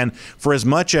that. And for as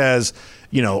much as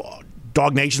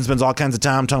Dog Nation spends all kinds of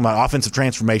time talking about offensive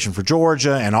transformation for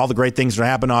Georgia and all the great things that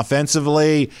happen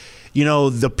offensively,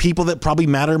 the people that probably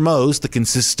matter most, the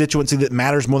constituency that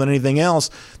matters more than anything else,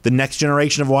 the next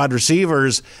generation of wide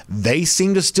receivers, they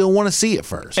seem to still want to see it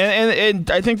first. And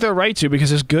I think they're right to,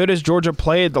 because as good as Georgia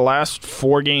played the last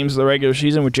 4 games of the regular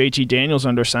season with JT Daniels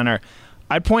under center,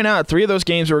 I'd point out 3 of those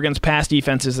games were against pass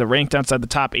defenses that ranked outside the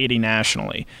top 80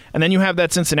 nationally. And then you have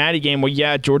that Cincinnati game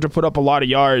where, Georgia put up a lot of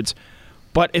yards,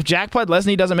 but if Jack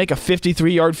Pledlesny doesn't make a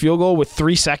 53-yard field goal with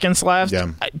 3 seconds left,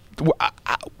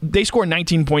 they scored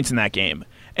 19 points in that game.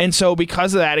 And so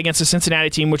because of that, against the Cincinnati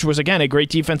team, which was, again, a great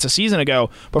defense a season ago,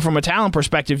 but from a talent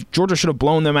perspective, Georgia should have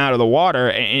blown them out of the water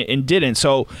and didn't.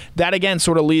 So that, again,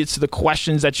 sort of leads to the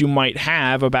questions that you might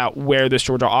have about where this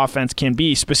Georgia offense can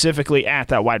be, specifically at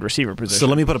that wide receiver position. So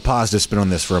let me put a positive spin on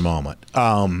this for a moment.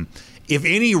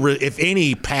 If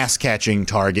any pass-catching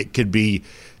target could be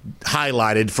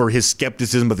highlighted for his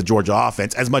skepticism of the Georgia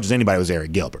offense, as much as anybody, was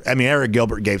Eric Gilbert. I mean, Eric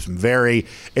Gilbert gave some very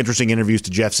interesting interviews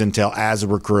to Jeff Sintel as a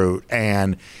recruit,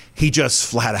 and he just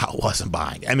flat out wasn't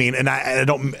buying. I mean, and I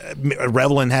don't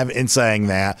revel in saying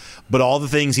that, but all the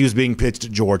things he was being pitched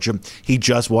at Georgia, he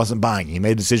just wasn't buying. He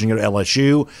made a decision to go to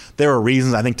LSU. There are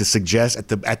reasons, I think, to suggest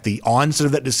at the onset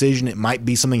of that decision it might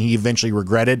be something he eventually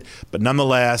regretted, but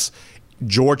nonetheless,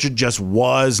 Georgia just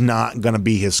was not going to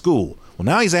be his school. Well,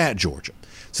 now he's at Georgia.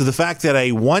 So the fact that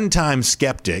a one-time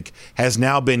skeptic has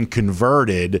now been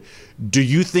converted, do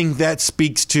you think that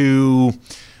speaks to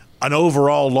an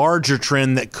overall larger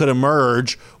trend that could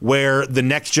emerge where the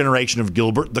next generation of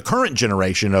Gilbert, the current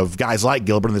generation of guys like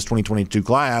Gilbert in this 2022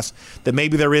 class, that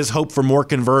maybe there is hope for more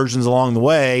conversions along the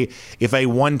way if a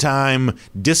one-time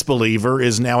disbeliever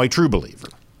is now a true believer?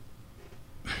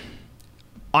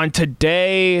 On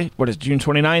today, June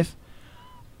 29th?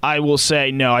 I will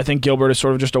say no. I think Gilbert is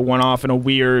sort of just a one-off in a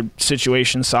weird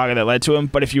situation saga that led to him.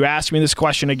 But if you ask me this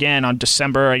question again on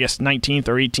December, I guess 19th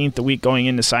or 18th, the week going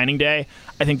into signing day,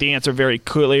 I think the answer very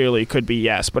clearly could be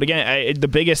yes. But again, the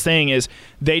biggest thing is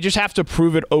they just have to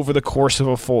prove it over the course of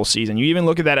a full season. You even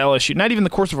look at that LSU, not even the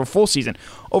course of a full season,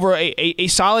 over a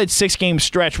solid 6-game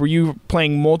stretch where you're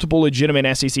playing multiple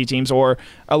legitimate SEC teams, or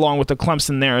along with the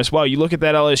Clemson there as well. You look at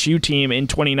that LSU team in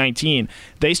 2019,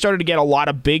 they started to get a lot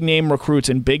of big-name recruits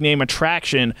and big-name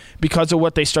attraction because of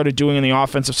what they started doing in the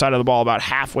offensive side of the ball about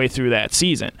halfway through that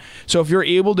season. So if you're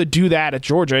able to do that at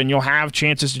Georgia, and you'll have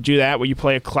chances to do that where you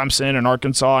play at Clemson and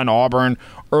Arkansas and Auburn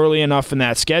early enough in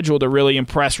that schedule to really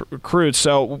impress recruits.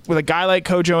 So with a guy like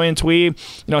Kojo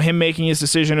Antwi, him making his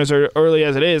decision as early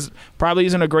as it is probably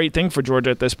isn't a great thing for Georgia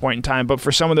at this point in time. But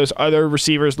for some of those other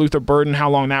receivers, Luther Burden, how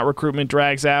long that recruitment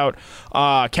drags out,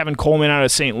 Kevin Coleman out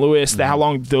of St. Louis, how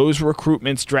long those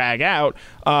recruitments drag out,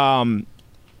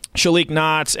 Shalik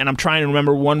Knotts, and I'm trying to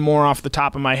remember one more off the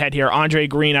top of my head here, Andre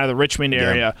Green out of the Richmond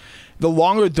area. Yeah. The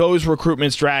longer those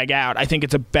recruitments drag out, I think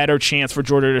it's a better chance for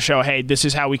Georgia to show, hey, this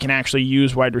is how we can actually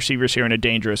use wide receivers here in a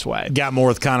dangerous way. Got more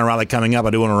with Connor Riley coming up.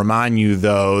 I do want to remind you,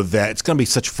 though, that it's going to be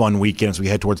such a fun weekend as we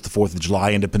head towards the 4th of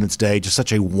July, Independence Day. Just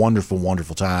such a wonderful,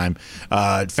 wonderful time.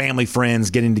 Family,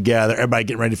 friends getting together, everybody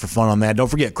getting ready for fun on that. Don't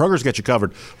forget, Kroger's got you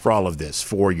covered for all of this,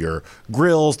 for your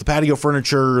grills, the patio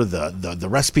furniture, the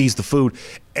recipes, the food.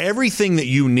 Everything that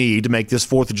you need to make this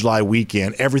 4th of July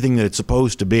weekend, everything that it's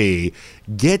supposed to be,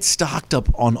 get stocked up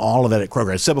on all of that at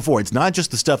Kroger. I said before, it's not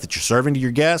just the stuff that you're serving to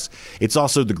your guests. It's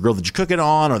also the grill that you cook it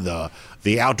on, or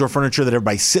the outdoor furniture that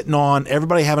everybody's sitting on.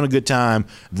 Everybody having a good time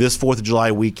this 4th of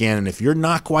July weekend. And if you're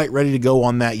not quite ready to go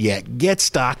on that yet, get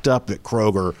stocked up at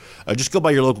Kroger. Just go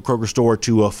by your local Kroger store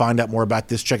to find out more about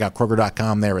this. Check out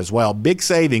Kroger.com there as well. Big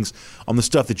savings on the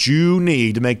stuff that you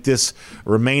need to make this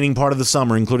remaining part of the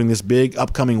summer, including this big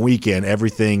upcoming weekend,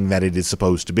 everything that it is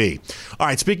supposed to be. All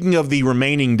right, speaking of the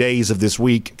remaining days of this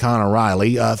week, Connor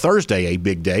Riley, Thursday, a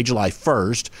big day, July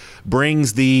 1st,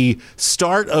 brings the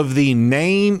start of the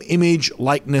name, image,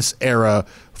 likeness era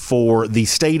for the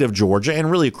state of Georgia, and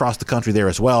really across the country there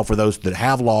as well. For those that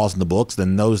have laws in the books,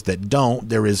 then those that don't,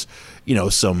 there is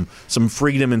some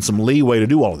freedom and some leeway to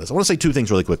do all of this. I want to say two things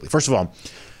really quickly. First of all,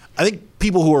 I think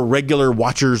people who are regular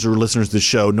watchers or listeners to the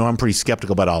show know I'm pretty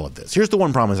skeptical about all of this. Here's the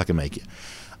one promise I can make you.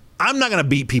 I'm not going to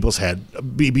beat people's head,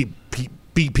 beat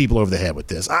people over the head with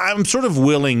this. I'm sort of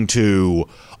willing to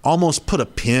almost put a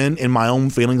pin in my own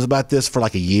feelings about this for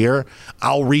like a year.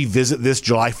 I'll revisit this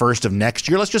July 1st of next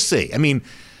year. Let's just see. I mean,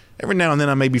 every now and then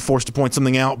I may be forced to point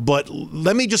something out, but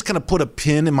let me just kind of put a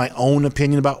pin in my own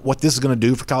opinion about what this is going to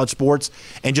do for college sports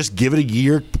and just give it a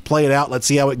year, play it out. Let's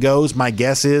see how it goes. My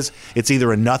guess is it's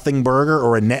either a nothing burger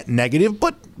or a net negative,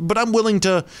 but I'm willing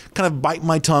to kind of bite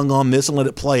my tongue on this and let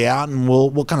it play out, and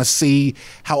we'll kind of see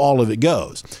how all of it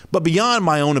goes. But beyond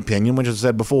my own opinion, which I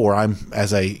said before, I'm,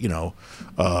 as a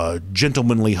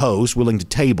gentlemanly host, willing to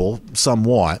table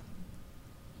somewhat.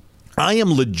 I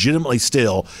am legitimately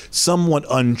still somewhat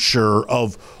unsure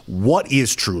of what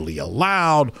is truly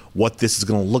allowed, what this is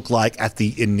going to look like at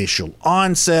the initial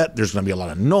onset. There's going to be a lot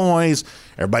of noise.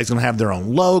 Everybody's going to have their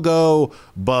own logo,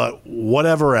 but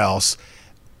whatever else.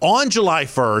 On July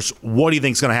 1st, what do you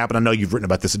think is going to happen? I know you've written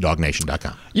about this at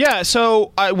DogNation.com. Yeah,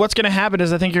 so what's going to happen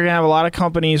is I think you're going to have a lot of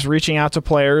companies reaching out to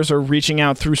players or reaching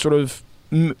out through sort of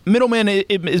middleman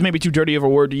is maybe too dirty of a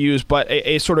word to use, but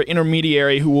a sort of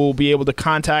intermediary who will be able to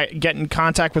get in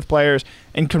contact with players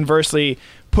and conversely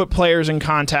put players in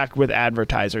contact with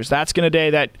advertisers. That's going to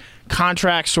day that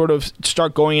contracts sort of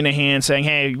start going into hand saying,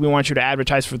 hey, we want you to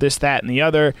advertise for this, that, and the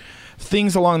other.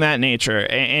 Things along that nature.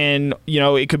 And,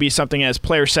 it could be something as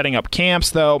players setting up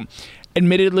camps, though.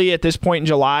 Admittedly, at this point in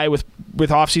July, with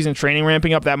off-season training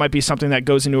ramping up, that might be something that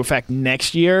goes into effect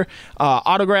next year.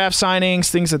 Autograph signings,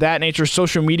 things of that nature,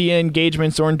 social media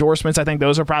engagements or endorsements, I think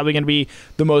those are probably going to be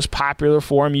the most popular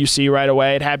form you see right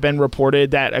away. It had been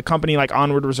reported that a company like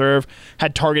Onward Reserve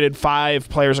had targeted 5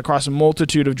 players across a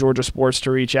multitude of Georgia sports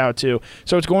to reach out to.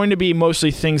 So it's going to be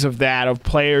mostly things of that, of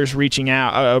players reaching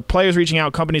out,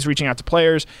 companies reaching out to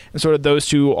players, and sort of those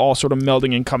two all sort of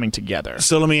melding and coming together.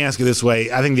 So let me ask you this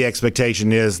way. I think the expectation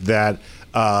is that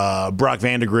Brock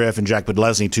Vandegrift and Jack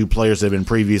Podlesny, 2 players that have been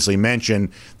previously mentioned,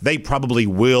 they probably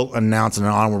will announce an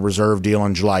Onward Reserve deal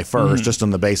on July 1st, just on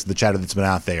the basis of the chatter that's been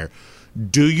out there.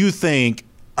 Do you think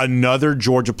another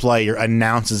Georgia player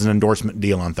announces an endorsement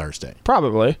deal on Thursday?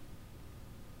 Probably.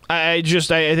 I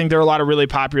think there are a lot of really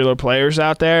popular players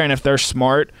out there, and if they're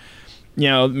smart,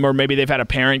 or maybe they've had a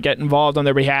parent get involved on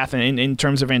their behalf in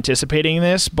terms of anticipating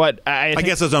this. But I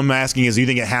guess what I'm asking is, do you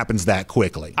think it happens that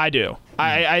quickly? I do.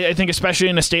 I think especially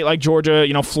in a state like Georgia,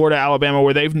 Florida, Alabama,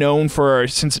 where they've known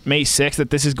since May 6th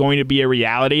that this is going to be a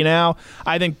reality now,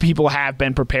 I think people have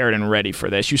been prepared and ready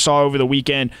for this. You saw over the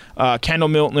weekend Kendall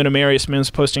Milton and Amarius Mims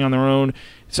posting on their own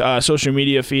social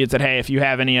media feeds that, hey, if you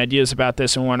have any ideas about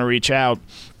this and want to reach out,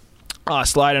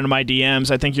 slide into my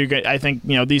DMs. I think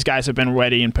these guys have been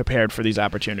ready and prepared for these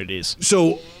opportunities.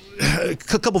 So a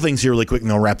couple things here really quick,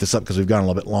 and I'll wrap this up because we've gone a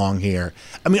little bit long here.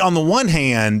 I mean, on the one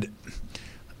hand,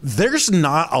 there's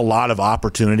not a lot of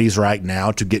opportunities right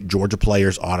now to get Georgia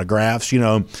players' autographs.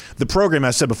 The program, I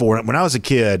said before, when I was a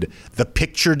kid, the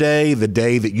picture day, the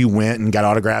day that you went and got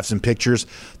autographs and pictures,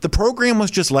 the program was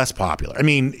just less popular. I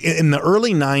mean, in the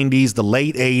early 90s, the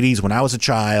late 80s, when I was a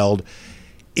child,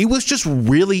 it was just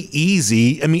really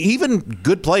easy. I mean, even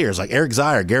good players like Eric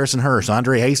Zier, Garrison Hurst,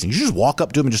 Andre Hastings, you just walk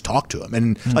up to them and just talk to them.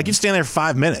 And you'd stand there for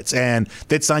 5 minutes and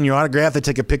they'd sign your autograph, they'd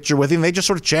take a picture with you, and they'd just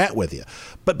sort of chat with you.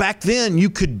 But back then you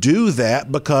could do that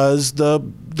because there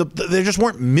just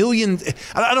weren't millions.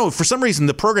 I don't know, for some reason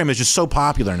the program is just so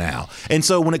popular now. And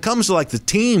so when it comes to like the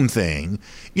team thing,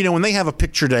 when they have a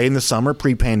picture day in the summer,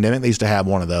 pre-pandemic, they used to have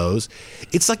one of those.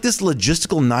 It's like this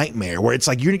logistical nightmare where it's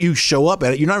like you show up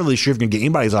at it, you're not really sure if you're going to get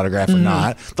anybody's autograph or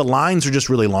not. The lines are just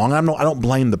really long. I don't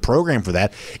blame the program for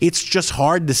that. It's just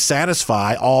hard to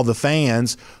satisfy all the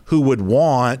fans who would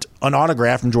want an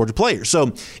autograph from Georgia players.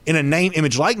 So in a name,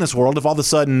 image, likeness world, if all of a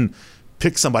sudden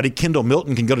pick somebody, Kendall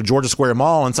Milton can go to Georgia Square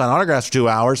Mall and sign autographs for 2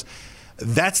 hours,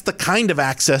 that's the kind of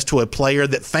access to a player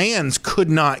that fans could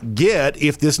not get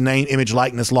if this name, image,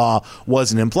 likeness law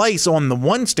wasn't in place. So on the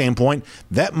one standpoint,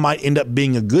 that might end up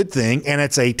being a good thing, and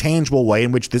it's a tangible way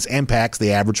in which this impacts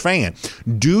the average fan.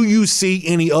 Do you see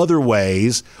any other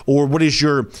ways, or what is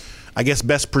your, I guess,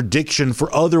 best prediction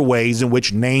for other ways in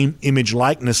which name, image,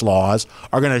 likeness laws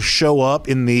are going to show up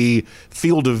in the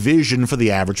field of vision for the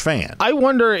average fan? I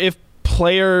wonder if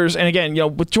players, and again,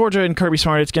 with Georgia and Kirby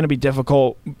Smart, it's going to be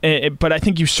difficult, but I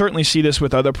think you certainly see this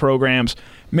with other programs.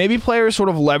 Maybe players sort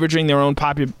of leveraging their own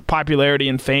popularity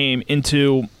and fame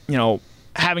into,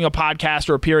 having a podcast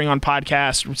or appearing on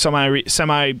podcasts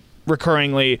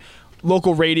semi-recurringly,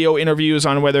 local radio interviews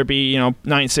on whether it be,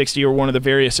 960 or one of the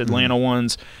various Atlanta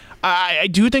ones. I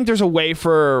do think there's a way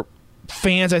for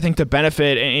fans, I think, to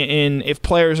benefit in if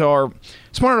players are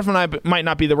smart enough, might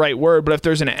not be the right word, but if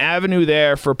there's an avenue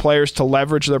there for players to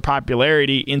leverage their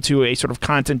popularity into a sort of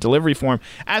content delivery form,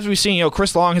 as we've seen,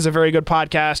 Chris Long has a very good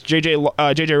podcast, JJ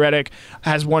Redick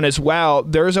has one as well.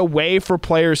 There's a way for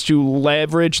players to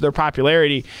leverage their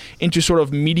popularity into sort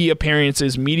of media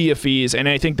appearances, media fees, and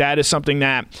I think that is something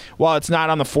that, while it's not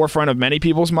on the forefront of many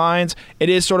people's minds, it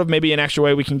is sort of maybe an extra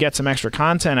way we can get some extra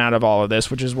content out of all of this,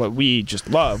 which is what we just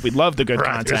love. We love the good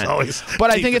content.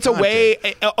 But I think it's a way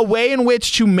in which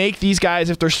to make these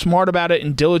guys, if they're smart about it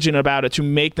and diligent about it, to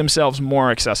make themselves more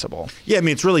accessible. Yeah, I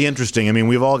mean, it's really interesting. I mean,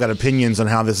 we've all got opinions on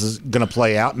how this is going to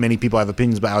play out. Many people have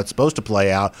opinions about how it's supposed to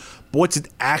play out. But what's it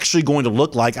actually going to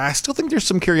look like? I still think there's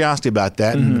some curiosity about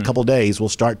that. In a couple of days, we'll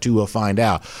start to find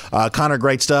out. Connor,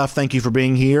 great stuff. Thank you for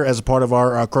being here as a part of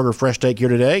our Kroger Fresh Take here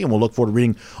today, and we'll look forward to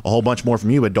reading a whole bunch more from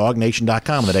you at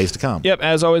DogNation.com in the days to come. Yep,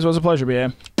 as always, was a pleasure,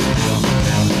 B.A.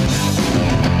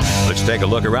 Let's take a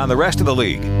look around the rest of the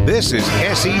league. This is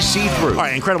SEC Through. All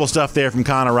right, incredible stuff there from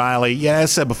Connor Riley. Yeah,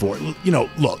 as I said before,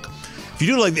 look,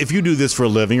 if you do this for a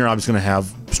living, you're obviously going to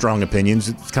have strong opinions.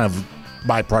 It's kind of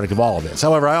byproduct of all of this.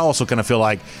 However, I also kind of feel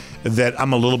like that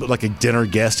I'm a little bit like a dinner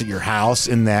guest at your house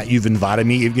in that you've invited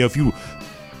me. If you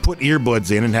put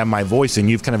earbuds in and have my voice in,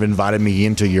 you've kind of invited me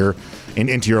into your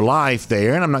life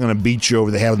there, and I'm not going to beat you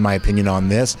over the head with my opinion on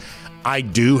this. I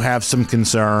do have some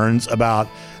concerns about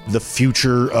the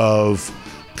future of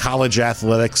college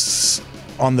athletics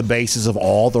on the basis of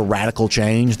all the radical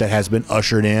change that has been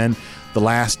ushered in the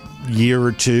last year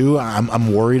or two.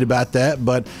 I'm worried about that,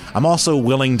 but I'm also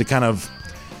willing to kind of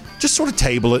just sort of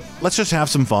table it. Let's just have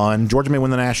some fun. Georgia may win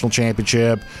the national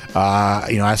championship.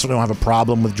 I still don't have a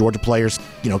problem with Georgia players,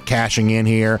 cashing in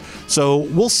here. So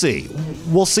we'll see.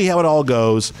 We'll see how it all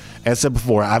goes. As I said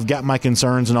before, I've got my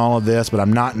concerns in all of this, but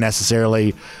I'm not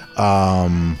necessarily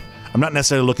looking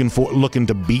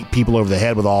to beat people over the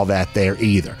head with all that there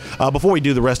either. Before we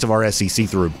do the rest of our SEC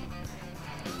Through,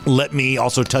 let me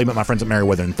also tell you about my friends at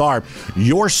Merriweather and Tharp,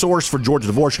 your source for Georgia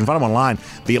divorce. You can find them online,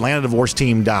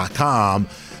 theatlantadivorceteam.com.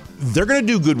 They're going to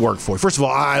do good work for you. First of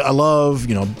all, I love,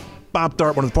 Bob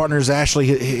Tharp, one of the partners, Ashley,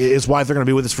 his wife, they're going to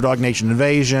be with us for Dog Nation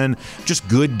Invasion. Just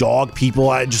good dog people.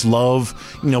 I just love,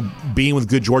 being with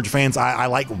good Georgia fans. I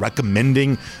like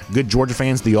recommending good Georgia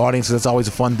fans to the audience. That's always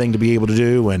a fun thing to be able to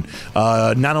do. And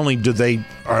not only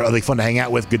are they fun to hang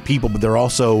out with, good people, but they're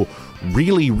also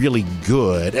really, really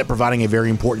good at providing a very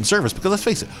important service. Because let's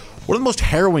face it, one of the most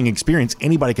harrowing experience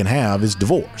anybody can have is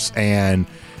divorce. And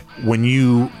when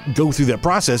you go through that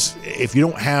process, if you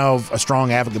don't have a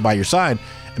strong advocate by your side,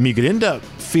 you could end up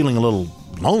feeling a little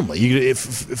lonely. You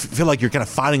feel like you're kind of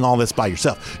fighting all this by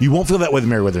yourself. You won't feel that way with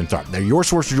Meriwether and Tharp. They're your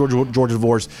source for Georgia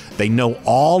divorce. They know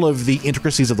all of the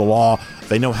intricacies of the law.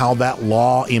 They know how that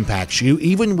law impacts you.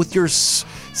 Even with your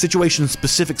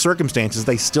situation-specific circumstances,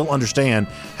 they still understand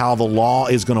how the law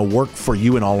is going to work for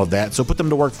you and all of that. So put them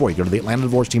to work for you. Go to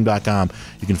theatlantadivorceteam.com.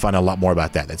 You can find out a lot more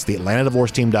about that. That's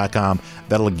theatlantadivorceteam.com.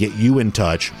 That'll get you in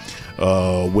touch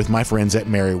with my friends at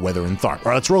Meriwether and Tharp.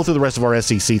 All right, let's roll through the rest of our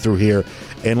SEC through here,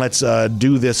 and let's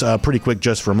do this pretty quick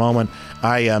just for a moment.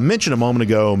 I mentioned a moment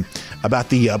ago about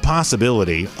the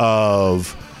possibility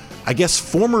of, I guess,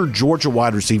 former Georgia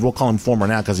wide receiver. We'll call him former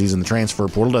now because he's in the transfer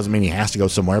portal. Doesn't mean he has to go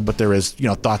somewhere, but there is,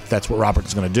 thought that's what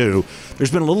Robertson's going to do.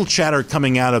 There's been a little chatter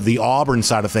coming out of the Auburn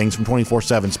side of things from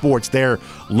 24/7 Sports, their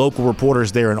local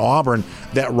reporters there in Auburn,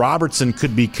 that Robertson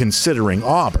could be considering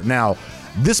Auburn. Now,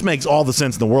 this makes all the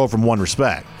sense in the world from one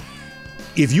respect.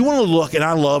 If you want to look, and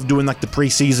I love doing like the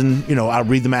preseason, I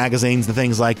read the magazines and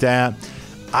things like that.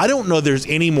 I don't know there's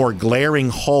any more glaring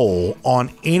hole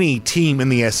on any team in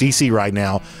the SEC right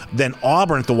now than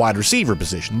Auburn at the wide receiver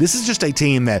position. This is just a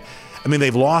team that,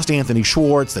 they've lost Anthony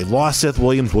Schwartz. They've lost Seth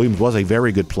Williams. Williams was a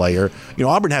very good player.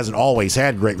 Auburn hasn't always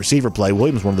had great receiver play.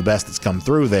 Williams, one of the best that's come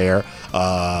through there.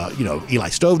 Eli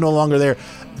Stove no longer there.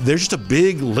 There's just a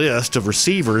big list of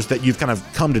receivers that you've kind of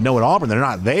come to know at Auburn. They're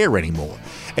not there anymore.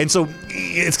 And so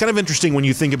it's kind of interesting when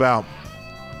you think about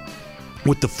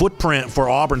what the footprint for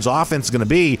Auburn's offense is going to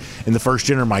be in the first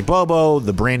gen of Mike Bobo,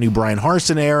 the brand new Brian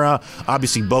Harsin era.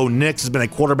 Obviously, Bo Nix has been a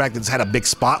quarterback that's had a big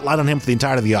spotlight on him for the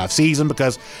entirety of the offseason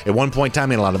because at one point in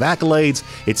time he had a lot of accolades.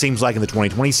 It seems like in the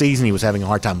 2020 season he was having a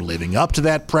hard time living up to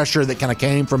that pressure that kind of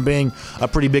came from being a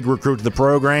pretty big recruit to the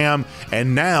program.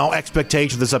 And now,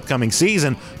 expectation this upcoming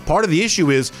season, part of the issue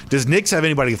is, does Nix have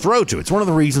anybody to throw to? It's one of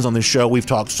the reasons on this show we've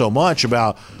talked so much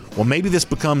about, well, maybe this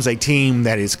becomes a team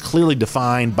that is clearly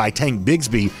defined by Tank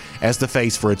Bigsby as the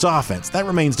face for its offense. That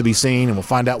remains to be seen, and we'll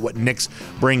find out what Nix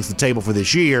brings to the table for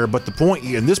this year. But the point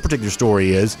in this particular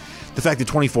story is the fact that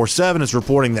 24/7 is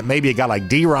reporting that maybe a guy like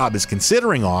D-Rob is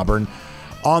considering Auburn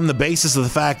on the basis of the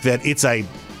fact that it's a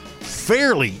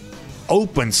fairly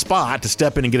open spot to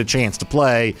step in and get a chance to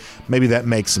play. Maybe that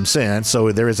makes some sense.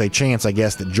 So there is a chance, I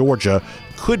guess, that Georgia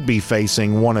could be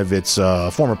facing one of its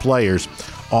former players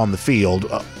on the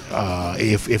field.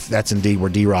 If that's indeed where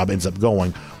D-Rob ends up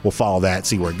going, we'll follow that,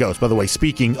 see where it goes. By the way,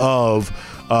 speaking of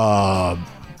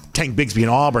Tank Bigsby in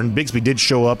Auburn, Bigsby did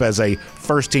show up as a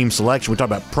first-team selection. We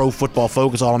talked about Pro Football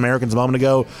Focus All-Americans a moment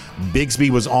ago. Bigsby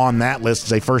was on that list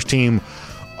as a first-team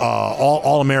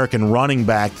All-American running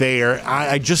back there.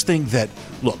 I just think that,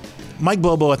 look, Mike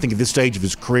Bobo, I think at this stage of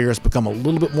his career, has become a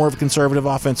little bit more of a conservative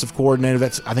offensive coordinator.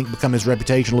 That's, I think, become his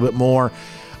reputation a little bit more.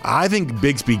 I think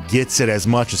Bigsby gets it as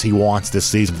much as he wants this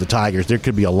season for the Tigers. There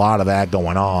could be a lot of that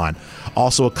going on.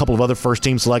 Also, a couple of other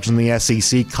first-team selections in the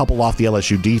SEC, couple off the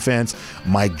LSU defense.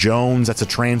 Mike Jones, that's a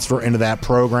transfer into that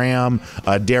program.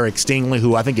 Derek Stingley,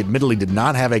 who I think admittedly did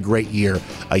not have a great year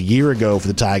a year ago for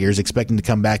the Tigers, expecting to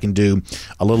come back and do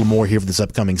a little more here for this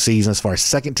upcoming season. As far as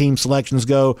second-team selections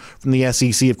go from the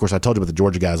SEC, of course, I told you about the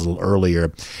Georgia guys a little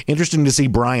earlier. Interesting to see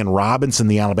Brian Robinson,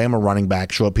 the Alabama running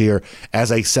back, show up here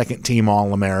as a second-team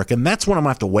All-American. That's what I'm going to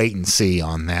have to wait and see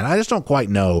on that. I just don't quite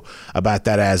know about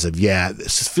that as of yet.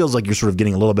 This just feels like you're sort of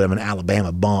getting a little bit of an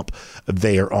Alabama bump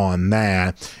there on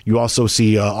that. You also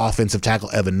see offensive tackle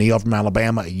Evan Neal from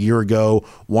Alabama a year ago.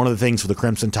 One of the things for the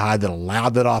Crimson Tide that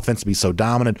allowed that offense to be so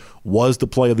dominant was the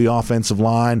play of the offensive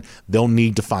line. They'll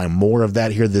need to find more of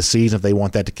that here this season if they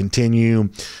want that to continue.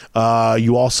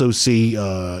 You also see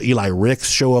Eli Ricks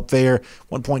show up there. At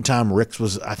one point in time, Ricks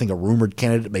was, I think, a rumored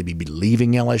candidate, maybe be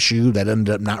leaving LSU. That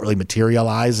ended up not really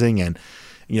materializing. And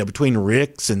between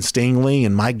Ricks and Stingley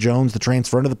and Mike Jones, the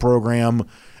transfer into the program,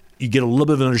 you get a little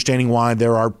bit of an understanding why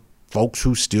there are folks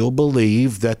who still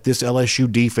believe that this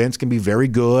LSU defense can be very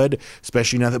good,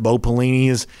 especially now that Bo Pelini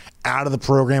is out of the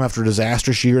program after a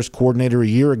disastrous year as coordinator a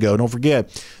year ago. Don't forget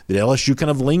that LSU kind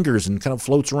of lingers and kind of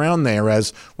floats around there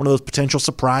as one of those potential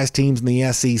surprise teams in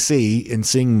the SEC, and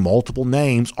seeing multiple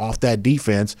names off that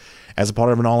defense as a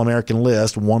part of an All-American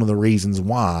list, one of the reasons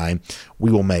why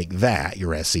we will make that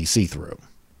your SEC through.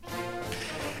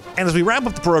 And as we wrap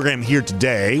up the program here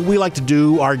today, we like to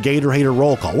do our Gator Hater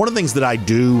roll call. One of the things that I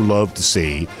do love to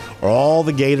see are all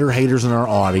the Gator haters in our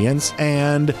audience,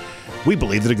 and we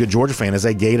believe that a good Georgia fan is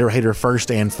a Gator hater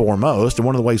first and foremost, and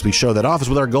one of the ways we show that off is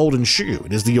with our Golden Shoe.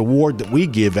 It is the award that we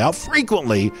give out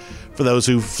frequently for those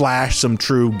who flash some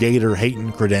true Gator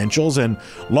hating credentials, and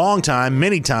multi-time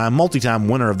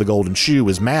winner of the Golden Shoe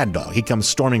is Mad Dog. He comes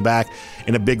storming back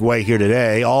in a big way here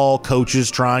today. All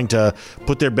coaches trying to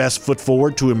put their best foot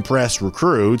forward to impress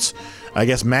recruits. I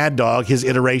guess Mad Dog, his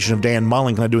iteration of Dan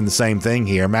Mullen, kind of doing the same thing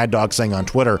here. Mad Dog saying on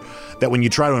Twitter that when you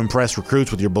try to impress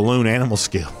recruits with your balloon animal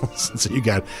skills, so you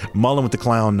got Mullen with the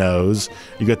clown nose,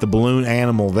 you got the balloon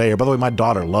animal there. By the way, my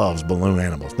daughter loves balloon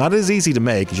animals. Not as easy to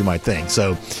make as you might think.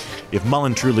 So if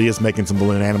Mullen truly is making some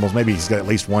balloon animals, maybe he's got at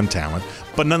least one talent.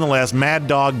 But nonetheless, Mad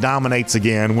Dog dominates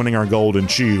again, winning our Golden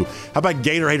Shoe. How about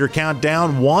Gator Hater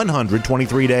Countdown?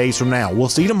 123 days from now. We'll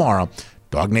see you tomorrow.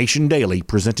 Dog Nation Daily,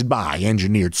 presented by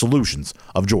Engineered Solutions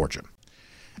of Georgia.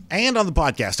 And on the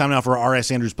podcast, time now for our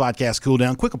R.S. Andrews podcast cool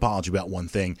down. Quick apology about one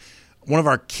thing. One of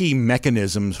our key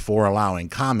mechanisms for allowing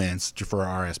comments for our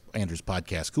R.S. Andrews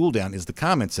podcast cool down is the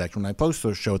comment section when I post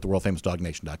the show at the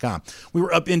worldfamousdognation.com. We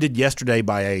were upended yesterday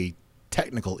by a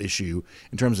technical issue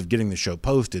in terms of getting the show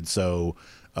posted, so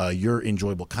your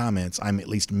enjoyable comments I'm at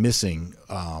least missing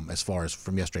as far as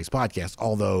from yesterday's podcast,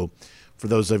 although for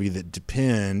those of you that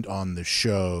depend on the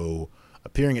show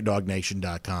appearing at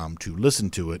dognation.com to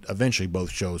listen to it, eventually both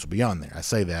shows will be on there. I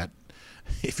say that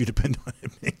if you depend on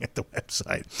it being at the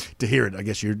website to hear it. I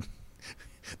guess you're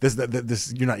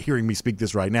not hearing me speak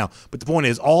this right now. But the point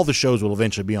is, all the shows will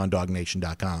eventually be on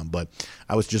dognation.com. But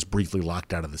I was just briefly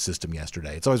locked out of the system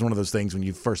yesterday. It's always one of those things when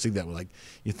you first see that, like,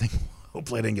 you think,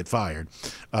 hopefully I didn't get fired.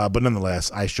 But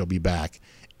nonetheless, I shall be back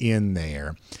in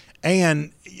there.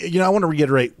 And, I want to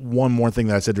reiterate one more thing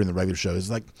that I said during the regular show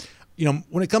is, like,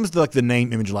 when it comes to, like, the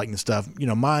name, image, likeness stuff,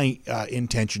 my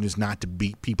intention is not to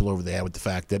beat people over the head with the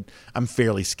fact that I'm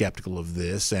fairly skeptical of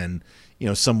this and,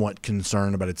 somewhat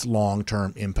concerned about its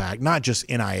long-term impact, not just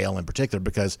NIL in particular,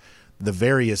 because the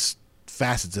various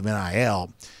facets of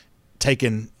NIL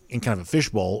taken in kind of a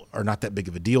fishbowl are not that big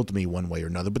of a deal to me one way or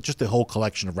another, but just the whole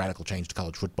collection of radical change to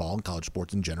college football and college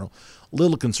sports in general, a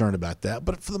little concerned about that.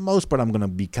 But for the most part, I'm going to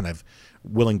be kind of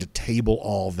willing to table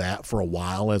all that for a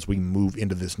while as we move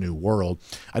into this new world.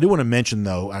 I do want to mention,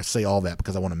 though, I say all that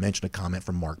because I want to mention a comment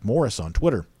from Mark Morris on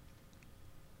Twitter,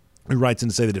 who writes in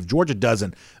to say that if Georgia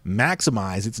doesn't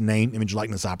maximize its name, image,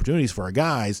 likeness opportunities for our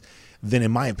guys, then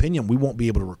in my opinion, we won't be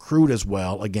able to recruit as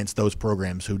well against those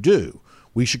programs who do.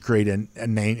 We should create a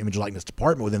name, image, likeness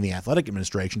department within the athletic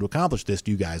administration to accomplish this.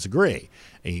 Do you guys agree?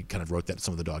 And he kind of wrote that to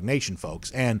some of the Dog Nation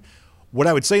folks. And what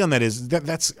I would say on that is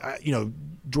that's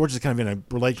Georgia's kind of in a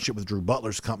relationship with Drew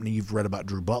Butler's company. You've read about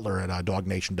Drew Butler at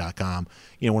dognation.com.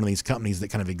 One of these companies that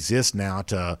kind of exists now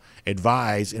to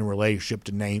advise in relationship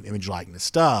to name, image, likeness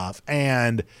stuff.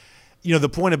 And, the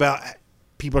point about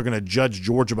people are going to judge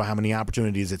Georgia by how many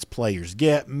opportunities its players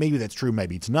get, maybe that's true,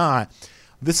 maybe it's not.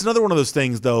 This is another one of those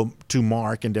things, though, to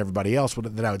Mark and to everybody else,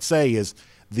 that I would say is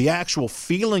the actual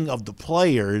feeling of the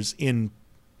players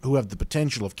who have the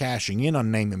potential of cashing in on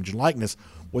name, image, and likeness.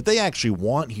 What they actually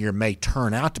want here may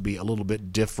turn out to be a little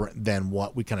bit different than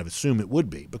what we kind of assume it would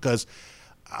be. Because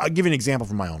I'll give you an example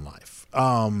from my own life.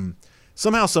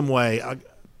 Somehow, some way,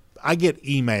 I get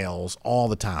emails all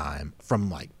the time from,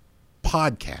 like,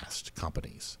 podcast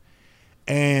companies.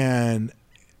 And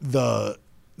the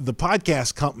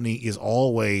podcast company is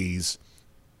always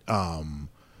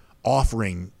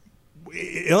offering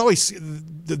it always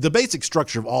the basic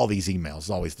structure of all these emails is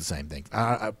always the same thing.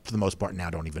 I for the most part now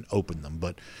don't even open them,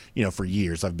 but for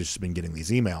years I've just been getting these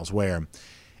emails where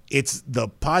it's the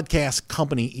podcast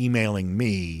company emailing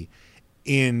me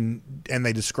and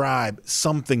they describe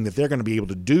something that they're going to be able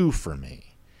to do for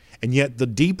me. And yet the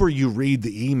deeper you read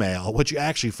the email, what you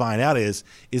actually find out is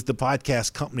the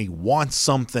podcast company wants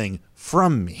something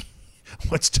from me.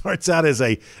 What starts out as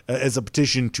a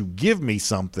petition to give me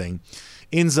something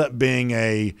ends up being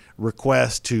a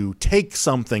request to take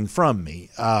something from me.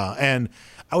 And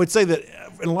I would say that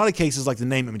in a lot of cases, like the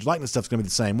name, image, likeness stuff is going to be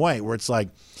the same way, where it's like,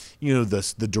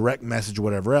 the direct message or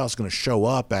whatever else is going to show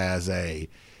up as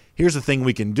here's the thing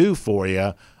we can do for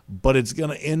you, but it's going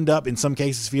to end up in some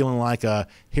cases feeling like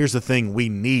here's the thing we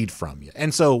need from you.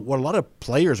 And so what a lot of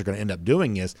players are going to end up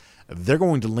doing is they're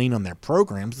going to lean on their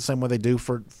programs the same way they do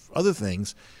for other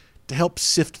things to help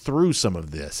sift through some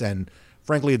of this. And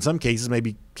frankly, in some cases,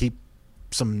 maybe keep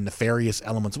some nefarious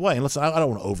elements away. And I don't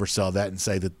want to oversell that and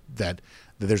say that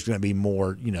there's going to be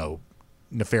more,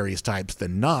 nefarious types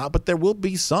than not, but there will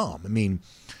be some. I mean,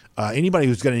 anybody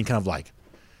who's got any kind of like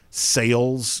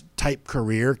sales type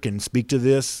career can speak to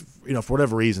this. For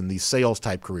whatever reason, these sales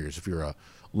type careers, if you're a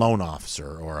loan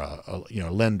officer or a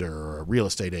lender or a real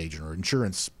estate agent or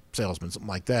insurance salesman, something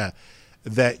like that,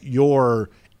 that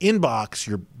your inbox,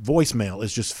 your voicemail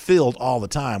is just filled all the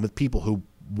time with people who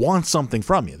want something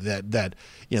from you, that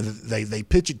they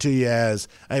pitch it to you as,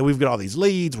 hey, we've got all these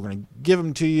leads, we're going to give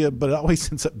them to you, but it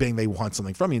always ends up being they want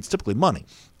something from you. It's typically money.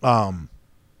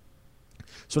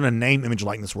 So in a name, image,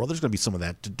 likeness world, there's going to be some of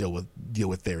that to deal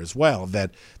with there as well,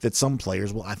 that some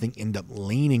players will, I think, end up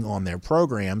leaning on their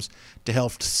programs to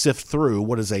help sift through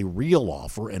what is a real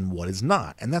offer and what is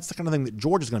not. And that's the kind of thing that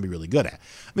Georgia's going to be really good at.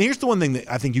 I mean, here's the one thing that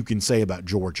I think you can say about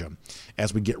Georgia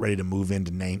as we get ready to move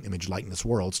into name, image, likeness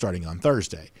world starting on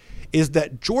Thursday, is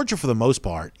that Georgia, for the most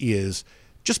part, is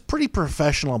just pretty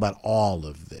professional about all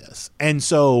of this. And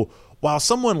so while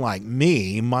someone like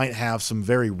me might have some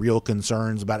very real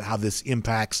concerns about how this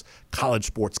impacts college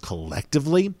sports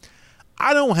collectively,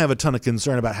 I don't have a ton of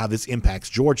concern about how this impacts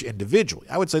Georgia individually.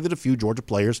 I would say that a few Georgia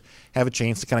players have a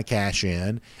chance to kind of cash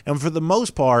in. And for the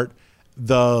most part,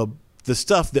 the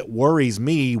stuff that worries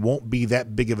me won't be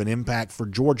that big of an impact for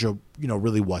Georgia,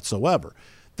 really whatsoever.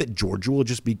 That Georgia will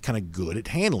just be kind of good at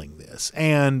handling this.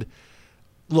 And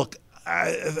look,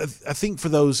 I think for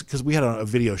those, because we had a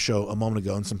video show a moment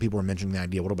ago and some people were mentioning the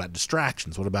idea, what about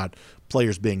distractions? What about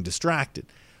players being distracted?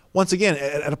 Once again,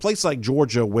 at a place like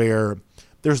Georgia where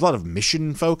there's a lot of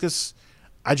mission focus,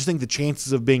 I just think the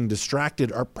chances of being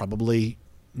distracted are probably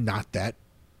not that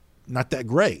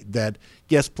great. That,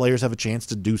 yes, players have a chance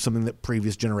to do something that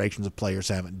previous generations of players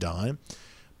haven't done.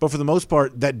 But for the most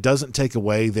part, that doesn't take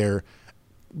away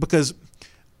because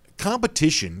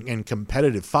competition and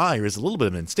competitive fire is a little bit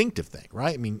of an instinctive thing,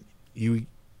 right? I mean, you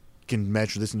can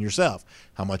measure this in yourself.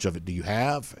 How much of it do you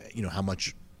have? How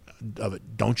much of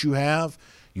it don't you have?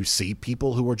 You see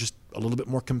people who are just a little bit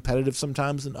more competitive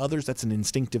sometimes than others. That's an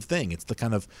instinctive thing. It's the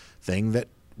kind of thing that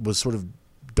was sort of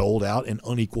doled out in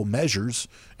unequal measures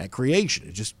at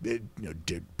creation.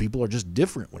 People are just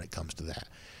different when it comes to that.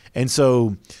 And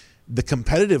so the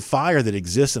competitive fire that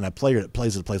exists in a player that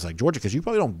plays at a place like Georgia, because you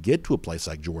probably don't get to a place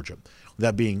like Georgia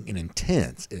without being an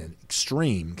intense and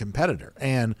extreme competitor.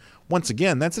 And once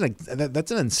again, that's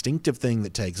an instinctive thing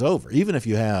that takes over. Even if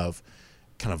you have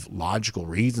kind of logical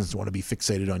reasons to want to be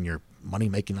fixated on your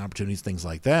money-making opportunities, things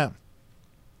like that,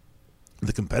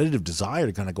 the competitive desire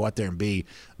to kind of go out there and be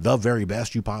the very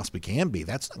best you possibly can be,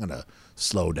 that's not going to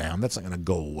slow down. That's not going to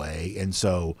go away. And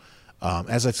so,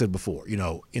 as I've said before,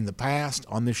 in the past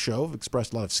on this show, I've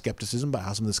expressed a lot of skepticism about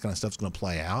how some of this kind of stuff is going to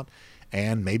play out.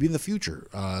 And maybe in the future,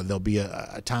 there'll be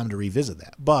a time to revisit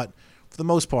that. But for the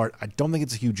most part, I don't think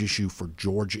it's a huge issue for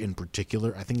Georgia in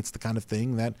particular. I think it's the kind of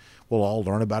thing that we'll all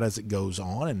learn about as it goes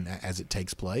on and as it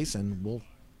takes place, and we'll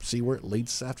see where it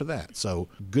leads us after that. So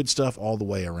good stuff all the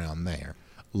way around there.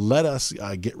 Let us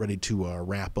get ready to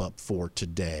wrap up for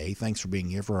today. Thanks for being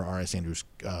here for our R.S. Andrews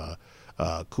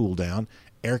cool down.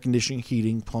 Air conditioning,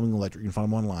 heating, plumbing, electric. You can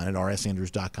find them online at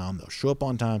rsandrews.com. They'll show up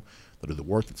on time. They'll do the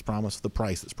work that's promised, the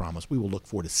price that's promised. We will look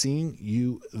forward to seeing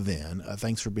you then.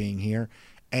 Thanks for being here.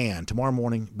 And tomorrow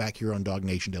morning, back here on Dog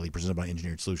Nation Daily, presented by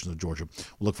Engineered Solutions of Georgia.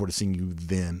 We'll look forward to seeing you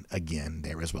then again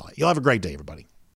there as well. You'll have a great day, everybody.